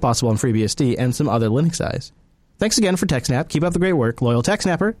 It is possible on FreeBSD and some other Linux eyes. Thanks again for TechSnap. Keep up the great work. Loyal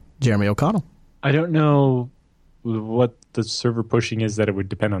TechSnapper, Jeremy O'Connell. I don't know what the server pushing is that it would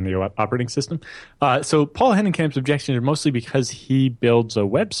depend on the operating system. So Paul Henningkamp's objections are mostly because he builds a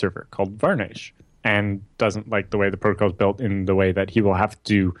web server called Varnish and doesn't like the way the protocol is built in the way that he will have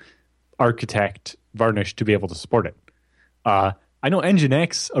to architect Varnish to be able to support it. I know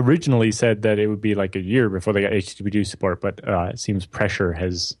Nginx originally said that it would be like a year before they got HTTP2 support, but it seems pressure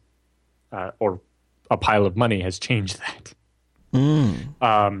has, or a pile of money has changed that.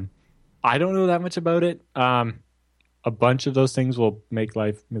 I don't know that much about it. A bunch of those things will make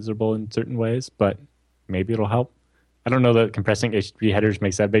life miserable in certain ways, but maybe it'll help. I don't know that compressing HTTP headers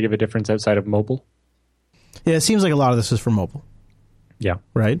makes that big of a difference outside of mobile. Yeah, it seems like a lot of this is for mobile. Yeah.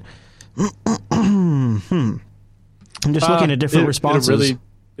 Right? I'm just looking at different responses.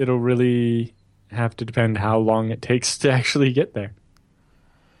 It'll really have to depend how long it takes to actually get there.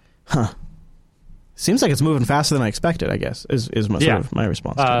 Huh. Seems like it's moving faster than I expected, I guess, is my, sort of my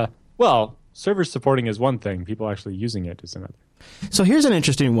response to it. Well, servers supporting is one thing. People actually using it is another. So here's an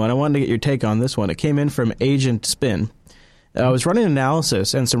interesting one. I wanted to get your take on this one. It came in from Agent Spin. I was running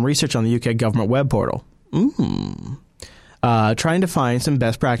analysis and some research on the UK government web portal. Trying to find some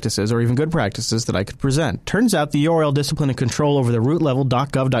best practices or even good practices that I could present. Turns out the URL discipline and control over the root level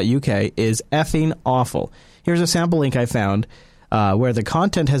 .gov.uk is effing awful. Here's a sample link I found where the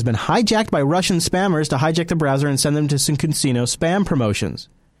content has been hijacked by Russian spammers to hijack the browser and send them to some casino spam promotions.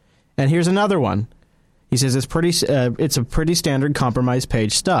 And here's another one. He says it's a pretty standard compromise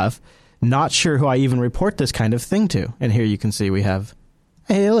page stuff. Not sure who I even report this kind of thing to. And here you can see we have,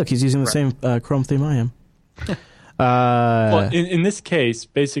 hey, look, he's using the same Chrome theme I am. Well, in this case,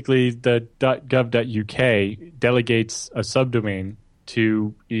 basically the .gov.uk delegates a subdomain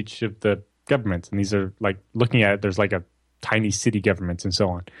to each of the governments. And these are like, looking at it, there's like a tiny city governments and so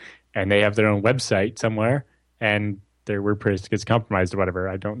on. And they have their own website somewhere, and their WordPress gets compromised or whatever.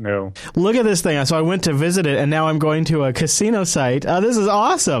 I don't know. Look at this thing. So I went to visit it, and now I'm going to a casino site. This is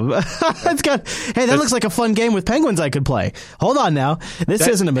awesome. It's got, hey, that looks like a fun game with penguins I could play. Hold on now. This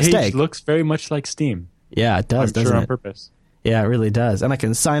isn't a mistake. It looks very much like Steam. Yeah, it does, doesn't it? On purpose. Yeah, it really does. And I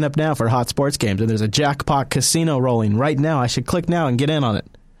can sign up now for hot sports games, and there's a jackpot casino rolling right now. I should click now and get in on it.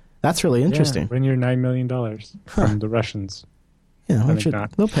 That's really interesting. Yeah, win your $9 million from the Russians. Yeah,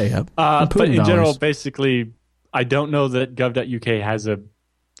 they'll pay up. But in general, basically, I don't know that gov.uk has a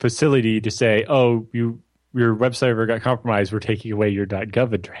facility to say, oh, your web server got compromised, we're taking away your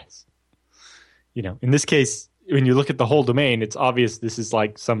 .gov address. You know, in this case, when you look at the whole domain, it's obvious this is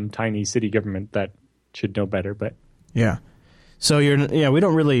like some tiny city government that should know better. But yeah. So we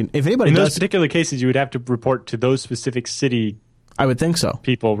don't really. If anybody in does, those particular cases, you would have to report to those specific city I would think so.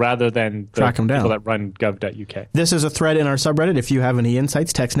 people rather than the Track 'em down. people that run gov.uk. This is a thread in our subreddit. If you have any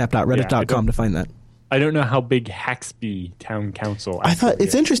insights, techsnap.reddit.com to find that. I don't know how big Haxby Town Council. I thought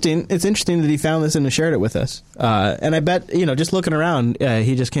it's is. interesting. It's interesting that he found this and shared it with us. And I bet just looking around,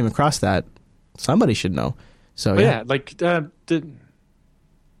 he just came across that. Somebody should know. So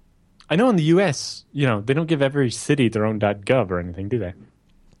I know in the U.S., they don't give every city their own .gov or anything, do they?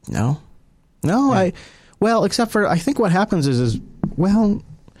 No. Except for I think what happens is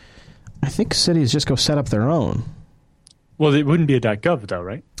I think cities just go set up their own. Well, it wouldn't be a .gov though,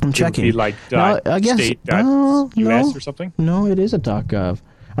 right? I'm checking. It would be like state.us or something. No, it is a .gov.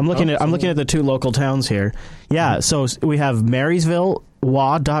 I'm looking at the two local towns here. Yeah, so we have Marysville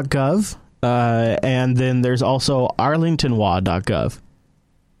wa.gov, and then there's also Arlington wa.gov.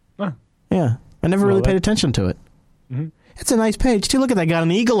 Huh. Yeah, I never really paid attention to it. Mm-hmm. It's a nice page too. Look at that, got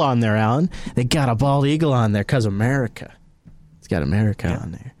an eagle on there, Alan. They got a bald eagle on there because America. It's got America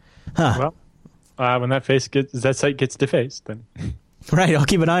on there. Huh. Well, when that site gets defaced, then. Right, I'll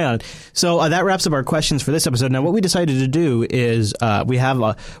keep an eye on it. So that wraps up our questions for this episode. Now, what we decided to do is we're going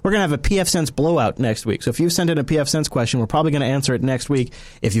to have a PF Sense blowout next week. So if you send in a PF Sense question, we're probably going to answer it next week.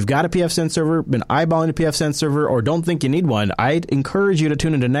 If you've got a PF Sense server, been eyeballing a PF Sense server, or don't think you need one, I'd encourage you to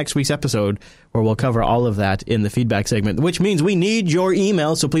tune into next week's episode where we'll cover all of that in the feedback segment, which means we need your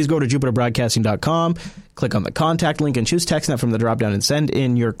email. So please go to jupiterbroadcasting.com, click on the contact link, and choose TextNet from the dropdown and send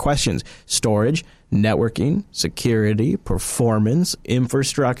in your questions. Storage, networking, security, performance,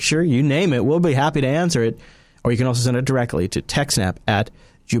 infrastructure, you name it. We'll be happy to answer it. Or you can also send it directly to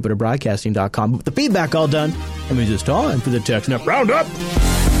techsnap@jupiterbroadcasting.com. With the feedback all done, that means it's time for the TextNap Roundup.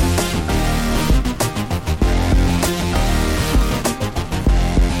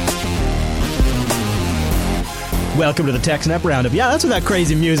 Welcome to the TechSnap Roundup. Yeah, that's what that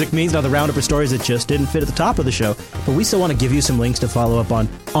crazy music means. Now, the Roundup are stories that just didn't fit at the top of the show, but we still want to give you some links to follow up on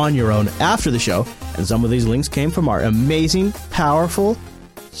your own after the show. And some of these links came from our amazing, powerful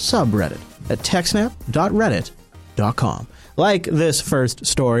subreddit at techsnap.reddit.com. Like this first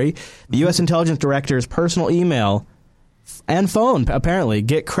story, the U.S. Intelligence Director's personal email and phone apparently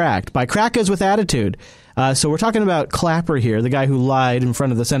get cracked by crackers with attitude. So we're talking about Clapper here, the guy who lied in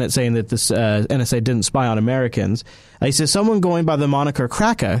front of the Senate saying that this NSA didn't spy on Americans. He says someone going by the moniker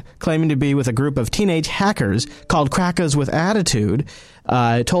Kraka, claiming to be with a group of teenage hackers called Crackers with Attitude,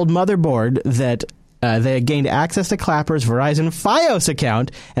 told Motherboard that they had gained access to Clapper's Verizon Fios account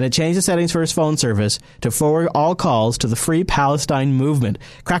and had changed the settings for his phone service to forward all calls to the Free Palestine movement.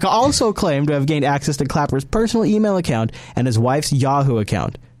 Kraka also claimed to have gained access to Clapper's personal email account and his wife's Yahoo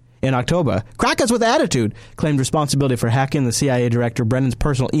account. In October, Crackers with Attitude claimed responsibility for hacking the CIA director Brennan's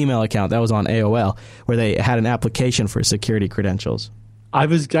personal email account. That was on AOL, where they had an application for security credentials. I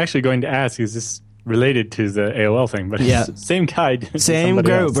was actually going to ask, is this related to the AOL thing? But yeah, same guy. Same group,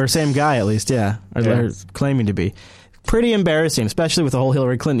 else. Or same guy at least, yeah. Or they're claiming to be. Pretty embarrassing, especially with the whole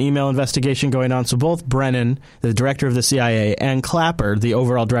Hillary Clinton email investigation going on. So both Brennan, the director of the CIA, and Clapper, the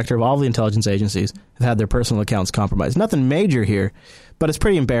overall director of all the intelligence agencies, have had their personal accounts compromised. Nothing major here, but it's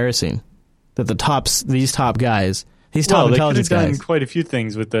pretty embarrassing that these top guys, these top intelligence guys, they could have done quite a few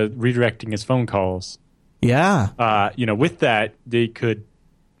things with the redirecting his phone calls. Yeah. With that, they could,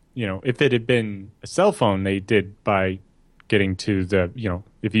 if it had been a cell phone, they did by getting to the,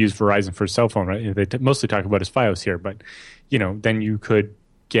 if you use Verizon for a cell phone, right? They mostly talk about his Fios here, but, then you could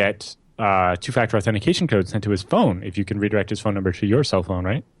get two-factor authentication code sent to his phone if you can redirect his phone number to your cell phone,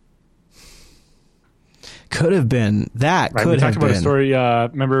 right? Could have been. That right, could have been. We talked about a story,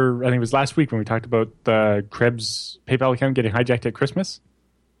 remember, I think it was last week when we talked about Krebs' PayPal account getting hijacked at Christmas.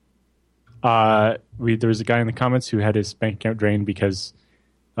 There was a guy in the comments who had his bank account drained because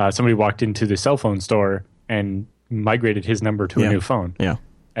somebody walked into the cell phone store and migrated his number to a new phone. Yeah.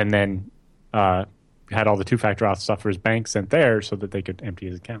 And then had all the two-factor auth stuff for his bank sent there so that they could empty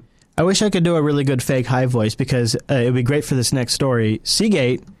his account. I wish I could do a really good fake high voice because it would be great for this next story.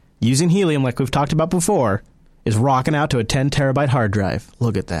 Seagate, using helium like we've talked about before, is rocking out to a 10-terabyte hard drive.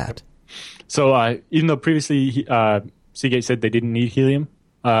 Look at that. So even though previously Seagate said they didn't need helium,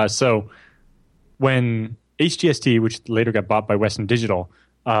 so when HGST, which later got bought by Western Digital,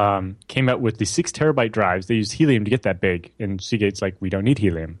 came out with the 6-terabyte drives, they used helium to get that big. And Seagate's like, we don't need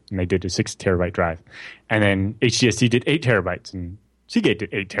helium. And they did a 6-terabyte drive. And then HGST did 8 terabytes, and Seagate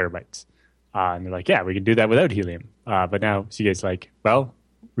did 8 terabytes. And they're like, yeah, we can do that without helium. But now Seagate's like, well,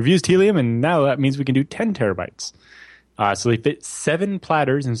 we've used helium, and now that means we can do 10 terabytes. So they fit 7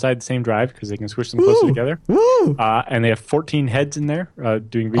 platters inside the same drive because they can squish them closer together. Woo! And they have 14 heads in there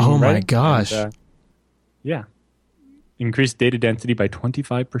doing reading and and writing. My gosh. And, yeah. increased data density by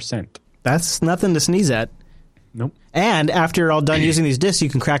 25%. That's nothing to sneeze at. Nope. And after you're all done using these discs, you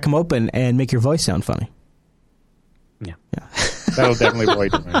can crack them open and make your voice sound funny. Yeah. That'll definitely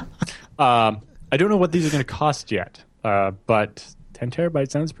avoid it. I don't know what these are going to cost yet, but 10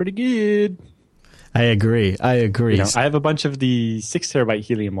 terabytes sounds pretty good. I agree. You know, I have a bunch of the 6 terabyte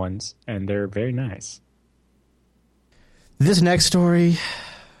Helium ones, and they're very nice. This next story,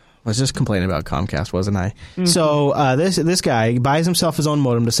 I was just complaining about Comcast, wasn't I? Mm-hmm. So this guy buys himself his own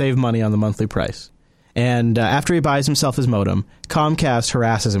modem to save money on the monthly price. And after he buys himself his modem, Comcast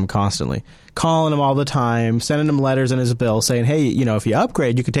harasses him constantly, calling him all the time, sending him letters in his bill saying, hey, you know, if you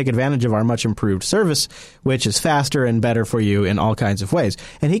upgrade, you can take advantage of our much improved service, which is faster and better for you in all kinds of ways.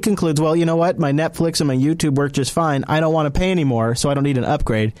 And he concludes, well, you know what? My Netflix and my YouTube work just fine. I don't want to pay anymore, so I don't need an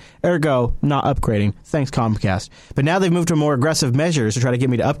upgrade. Ergo, not upgrading. Thanks, Comcast. But now they've moved to more aggressive measures to try to get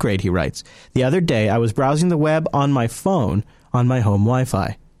me to upgrade, he writes. The other day, I was browsing the web on my phone on my home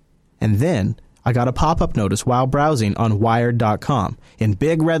Wi-Fi. And then I got a pop-up notice while browsing on Wired.com. In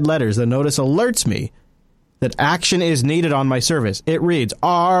big red letters, the notice alerts me that action is needed on my service. It reads,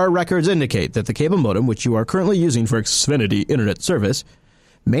 our records indicate that the cable modem, which you are currently using for Xfinity Internet service,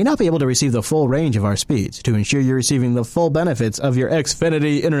 may not be able to receive the full range of our speeds. To ensure you're receiving the full benefits of your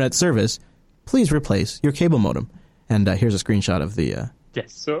Xfinity Internet service, please replace your cable modem. And here's a screenshot of the...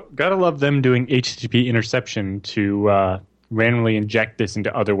 Yes, so gotta love them doing HTTP interception to randomly inject this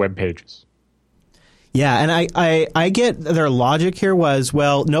into other web pages. Yeah, and I get their logic here was,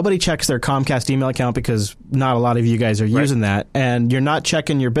 well, nobody checks their Comcast email account because not a lot of you guys are using that, and you're not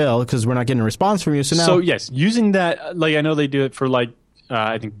checking your bill because we're not getting a response from you. So now, so yes, using that, like I know they do it for like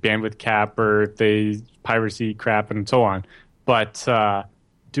I think bandwidth cap or if they piracy crap and so on, but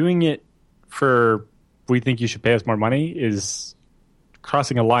doing it for we think you should pay us more money is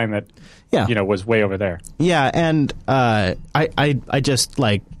crossing a line that was way over there. Yeah, and I just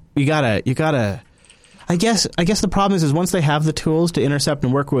like you gotta. I guess the problem is once they have the tools to intercept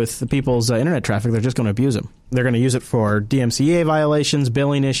and work with the people's internet traffic, they're just going to abuse them. They're going to use it for DMCA violations,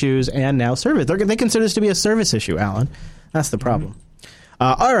 billing issues, and now service. They consider this to be a service issue, Alan. That's the problem.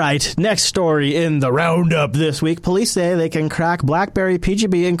 All right, next story in the roundup this week. Police say they can crack BlackBerry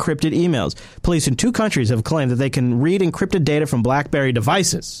PGP encrypted emails. Police in 2 countries have claimed that they can read encrypted data from BlackBerry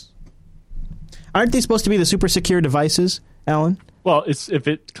devices. Aren't they supposed to be the super secure devices, Alan? Well, if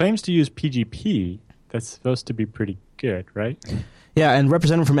it claims to use PGP... that's supposed to be pretty good, right? Yeah, and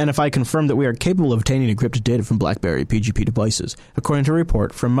representative from NFI confirmed that we are capable of obtaining encrypted data from BlackBerry PGP devices, according to a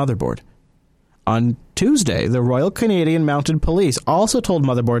report from Motherboard. On Tuesday, the Royal Canadian Mounted Police also told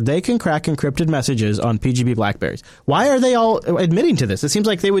Motherboard they can crack encrypted messages on PGP BlackBerries. Why are they all admitting to this? It seems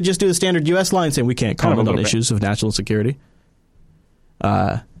like they would just do the standard U.S. line saying we can't comment on issues of national security.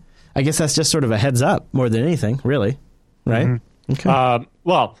 I guess that's just sort of a heads up more than anything, really, right? Mm-hmm. Okay.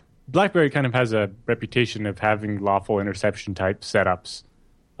 Well, BlackBerry kind of has a reputation of having lawful interception type setups.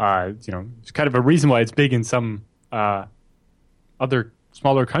 It's kind of a reason why it's big in some other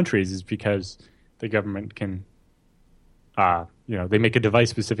smaller countries is because the government can, they make a device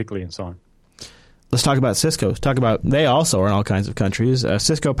specifically and so on. Let's talk about Cisco. They also are in all kinds of countries.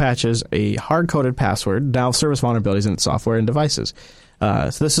 Cisco patches a hard-coded password, now service vulnerabilities in its software and devices. So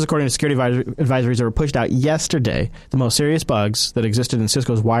this is according to security advisories that were pushed out yesterday. The most serious bugs that existed in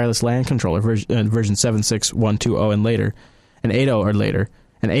Cisco's wireless LAN controller version 7.6.1.2.0 and later, and 8.0 or later,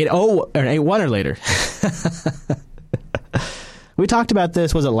 and 8.0 or 8.1 or later. We talked about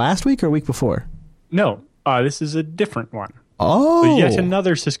this, was it last week or week before? No, this is a different one. Oh. So yet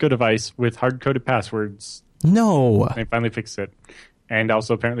another Cisco device with hard-coded passwords. No. They finally fixed it. And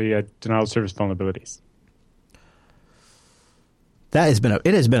also apparently denial of service vulnerabilities. It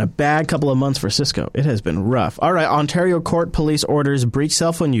has been a bad couple of months for Cisco. It has been rough. All right, Ontario court police orders breach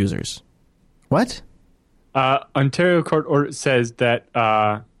cell phone users. What? Ontario court order says that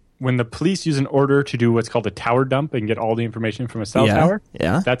when the police use an order to do what's called a tower dump and get all the information from a cell tower,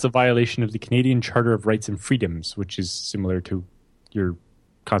 that's a violation of the Canadian Charter of Rights and Freedoms, which is similar to your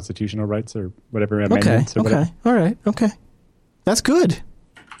constitutional rights or whatever amendments. Okay. All right. Okay. That's good.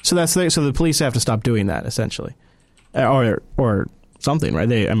 So the police have to stop doing that essentially, or something,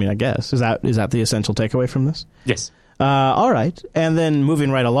 right? I guess is that the essential takeaway from this? Yes. All right, and then moving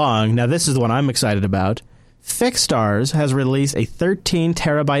right along. Now this is the one I'm excited about. Fixstars has released a 13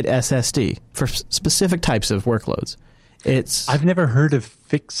 terabyte SSD for specific types of workloads. I've never heard of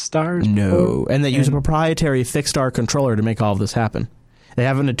Fixstars. No, and they use a proprietary Fixstar controller to make all of this happen. They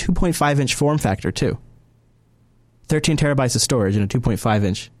have in a 2.5-inch form factor too. 13 terabytes of storage in a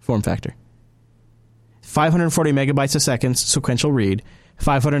 2.5-inch form factor. 540 megabytes a second sequential read,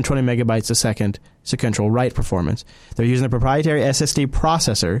 520 megabytes a second sequential write performance. They're using a proprietary SSD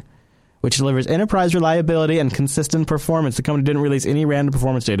processor, which delivers enterprise reliability and consistent performance. The company didn't release any random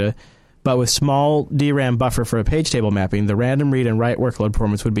performance data, but with small DRAM buffer for a page table mapping, the random read and write workload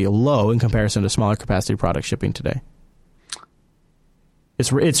performance would be low in comparison to smaller capacity products shipping today. It's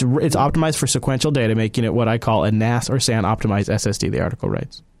optimized for sequential data, making it what I call a NAS or SAN optimized SSD, the article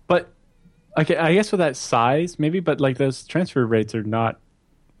writes. But, okay, I guess with that size, maybe, but like those transfer rates are not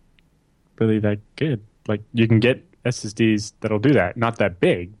really that good. Like, you can get SSDs that'll do that. Not that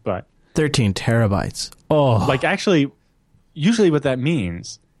big, but 13 terabytes. Oh. Like, actually, usually what that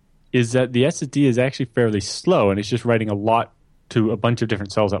means is that the SSD is actually fairly slow, and it's just writing a lot to a bunch of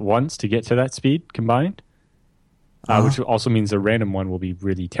different cells at once to get to that speed combined. Which also means the random one will be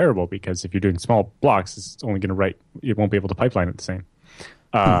really terrible, because if you're doing small blocks, it's only going to write. It won't be able to pipeline it the same.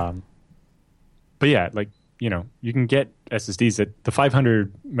 But yeah, like, you know, you can get SSDs that the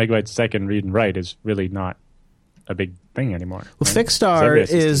 500 megabytes a second read and write is really not a big thing anymore. Well, right?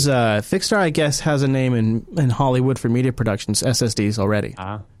 Fixstar, I guess, has a name in Hollywood for media productions, SSDs already.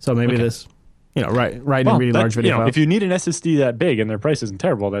 So maybe this, you know, writing and reading large video files. If you need an SSD that big and their price isn't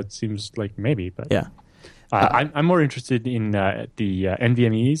terrible, that seems like maybe. But yeah. I'm more interested in the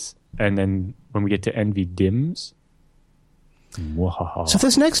NVMEs, and then when we get to NVDIMMs. So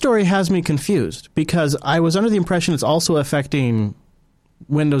this next story has me confused, because I was under the impression it's also affecting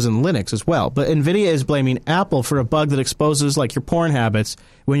Windows and Linux as well. But NVIDIA is blaming Apple for a bug that exposes like your porn habits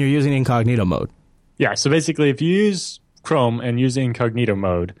when you're using incognito mode. Yeah, so basically if you use Chrome and use incognito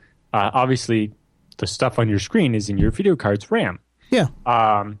mode, obviously the stuff on your screen is in your video card's RAM. Yeah.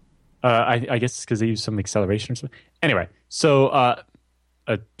 I guess it's because they use some acceleration or something. Anyway, so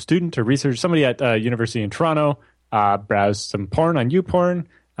a student or researcher, somebody at University in Toronto, browsed some porn on YouPorn,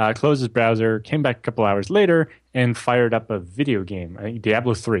 closed his browser, came back a couple hours later, and fired up a video game, I think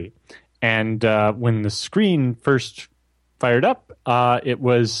Diablo 3. And when the screen first fired up, it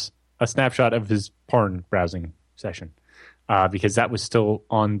was a snapshot of his porn browsing session, because that was still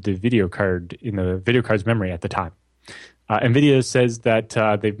on the video card, in the video card's memory at the time. NVIDIA says that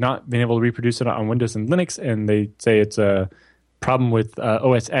they've not been able to reproduce it on Windows and Linux, and they say it's a problem with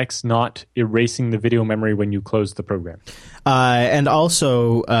OS X not erasing the video memory when you close the program. And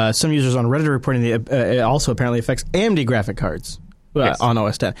also, some users on Reddit are reporting it also apparently affects AMD graphic cards on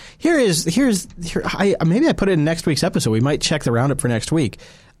OS X. Maybe I put it in next week's episode. We might check the roundup for next week.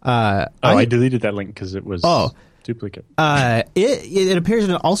 I deleted that link because it was... duplicate. It appears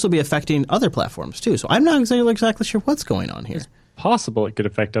to also be affecting other platforms too. So I'm not exactly sure what's going on here. It's possible it could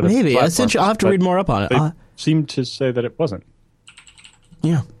affect other platforms. Maybe. Essentially, I'll have to read more up on it. They seem to say that it wasn't.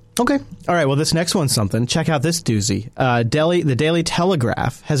 Yeah. Okay. All right. Well, this next one's something. Check out this doozy. The Daily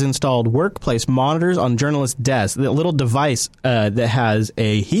Telegraph has installed workplace monitors on journalists' desks. The little device that has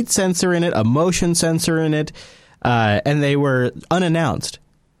a heat sensor in it, a motion sensor in it, and they were unannounced.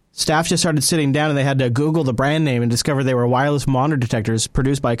 Staff just started sitting down, and they had to Google the brand name and discover they were wireless monitor detectors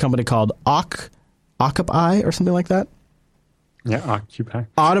produced by a company called Occupy or something like that. Yeah, Occupy.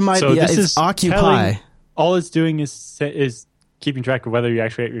 It's Occupy. All it's doing is keeping track of whether you're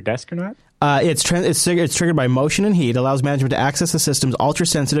actually at your desk or not? It's triggered by motion and heat. It allows management to access the system's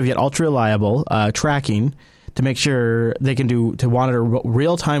ultra-sensitive yet ultra-reliable tracking to make sure they can monitor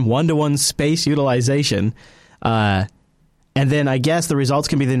real-time one-to-one space utilization. And then I guess the results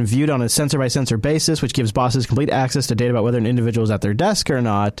can be then viewed on a sensor-by-sensor basis, which gives bosses complete access to data about whether an individual is at their desk or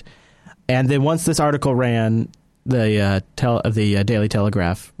not. And then once this article ran, the Daily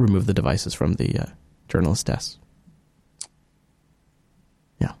Telegraph removed the devices from the journalist desk.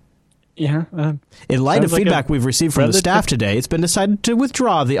 Yeah. Yeah. In light of feedback we've received from the staff today, it's been decided to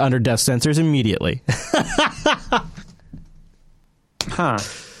withdraw the under-desk sensors immediately. Huh.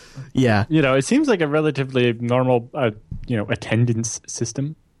 Yeah. You know, it seems like a relatively normal, attendance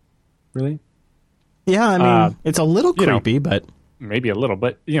system, really. Yeah, I mean, it's a little creepy, but... Maybe a little,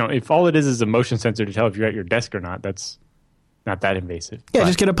 but, if all it is a motion sensor to tell if you're at your desk or not, that's not that invasive. Yeah,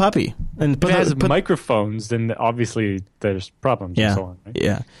 just get a puppy. And if it has microphones, then obviously there's problems and so on. Right?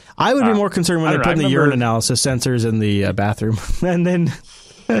 Yeah. I would be more concerned when they put in the urine analysis sensors in the bathroom. And then...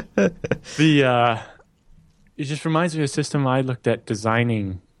 It just reminds me of a system I looked at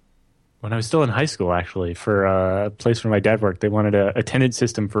designing when I was still in high school, actually, for a place where my dad worked. They wanted an attendance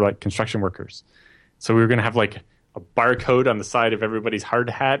system for construction workers. So we were going to have a barcode on the side of everybody's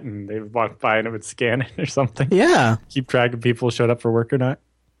hard hat, and they would walk by and it would scan it or something. Yeah. Keep track of people who showed up for work or not.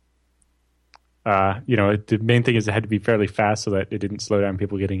 The main thing is it had to be fairly fast so that it didn't slow down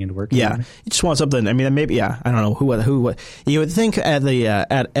people getting into work. Yeah. You just want something. I mean, maybe, I don't know who. You would think at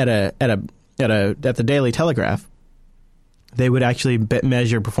the Daily Telegraph, they would actually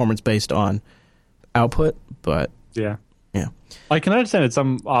measure performance based on output, but Yeah. yeah. I can understand in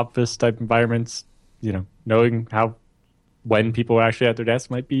some office type environments, knowing when people are actually at their desk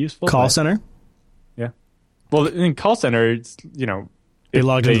might be useful. Call center? Yeah. Well, in call center, it's, They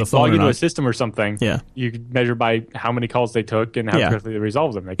logged into the phone log or into not. a system or something. Yeah. You could measure by how many calls they took and how Yeah. quickly they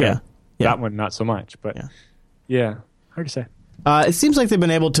resolved them. Yeah. That one, not so much. But yeah, hard to say. It seems like we've been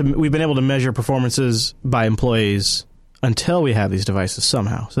able to measure performances by employees until we have these devices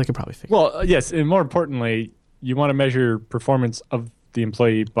somehow. So they could probably figure. Well, yes, and more importantly, you want to measure performance of the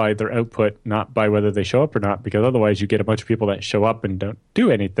employee by their output, not by whether they show up or not, because otherwise you get a bunch of people that show up and don't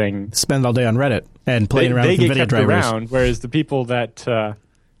do anything. Spend all day on Reddit and playing around with they NVIDIA get kept drivers. around, whereas the people that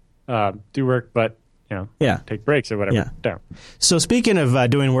do work but take breaks or whatever don't. So speaking of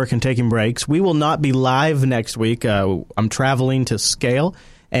doing work and taking breaks, we will not be live next week. I'm traveling to Scale,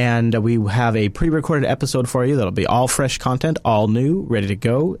 and we have a pre-recorded episode for you that'll be all fresh content, all new, ready to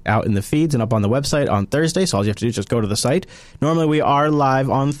go, out in the feeds and up on the website on Thursday. So all you have to do is just go to the site. Normally we are live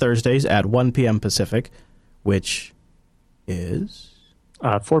on Thursdays at 1 p.m. Pacific, which is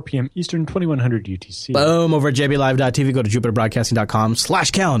 4 p.m. Eastern, 2100 UTC. boom, over at jblive.tv. Go to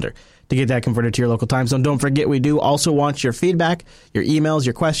jupiterbroadcasting.com/calendar to get that converted to your local time zone. Don't forget, we do also want your feedback, your emails,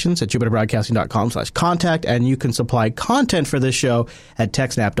 your questions at jupiterbroadcasting.com/contact, and you can supply content for this show at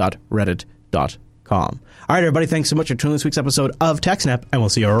techsnap.reddit.com. All right, everybody, thanks so much for tuning in this week's episode of TechSnap, and we'll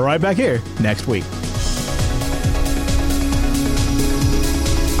see you right back here next week.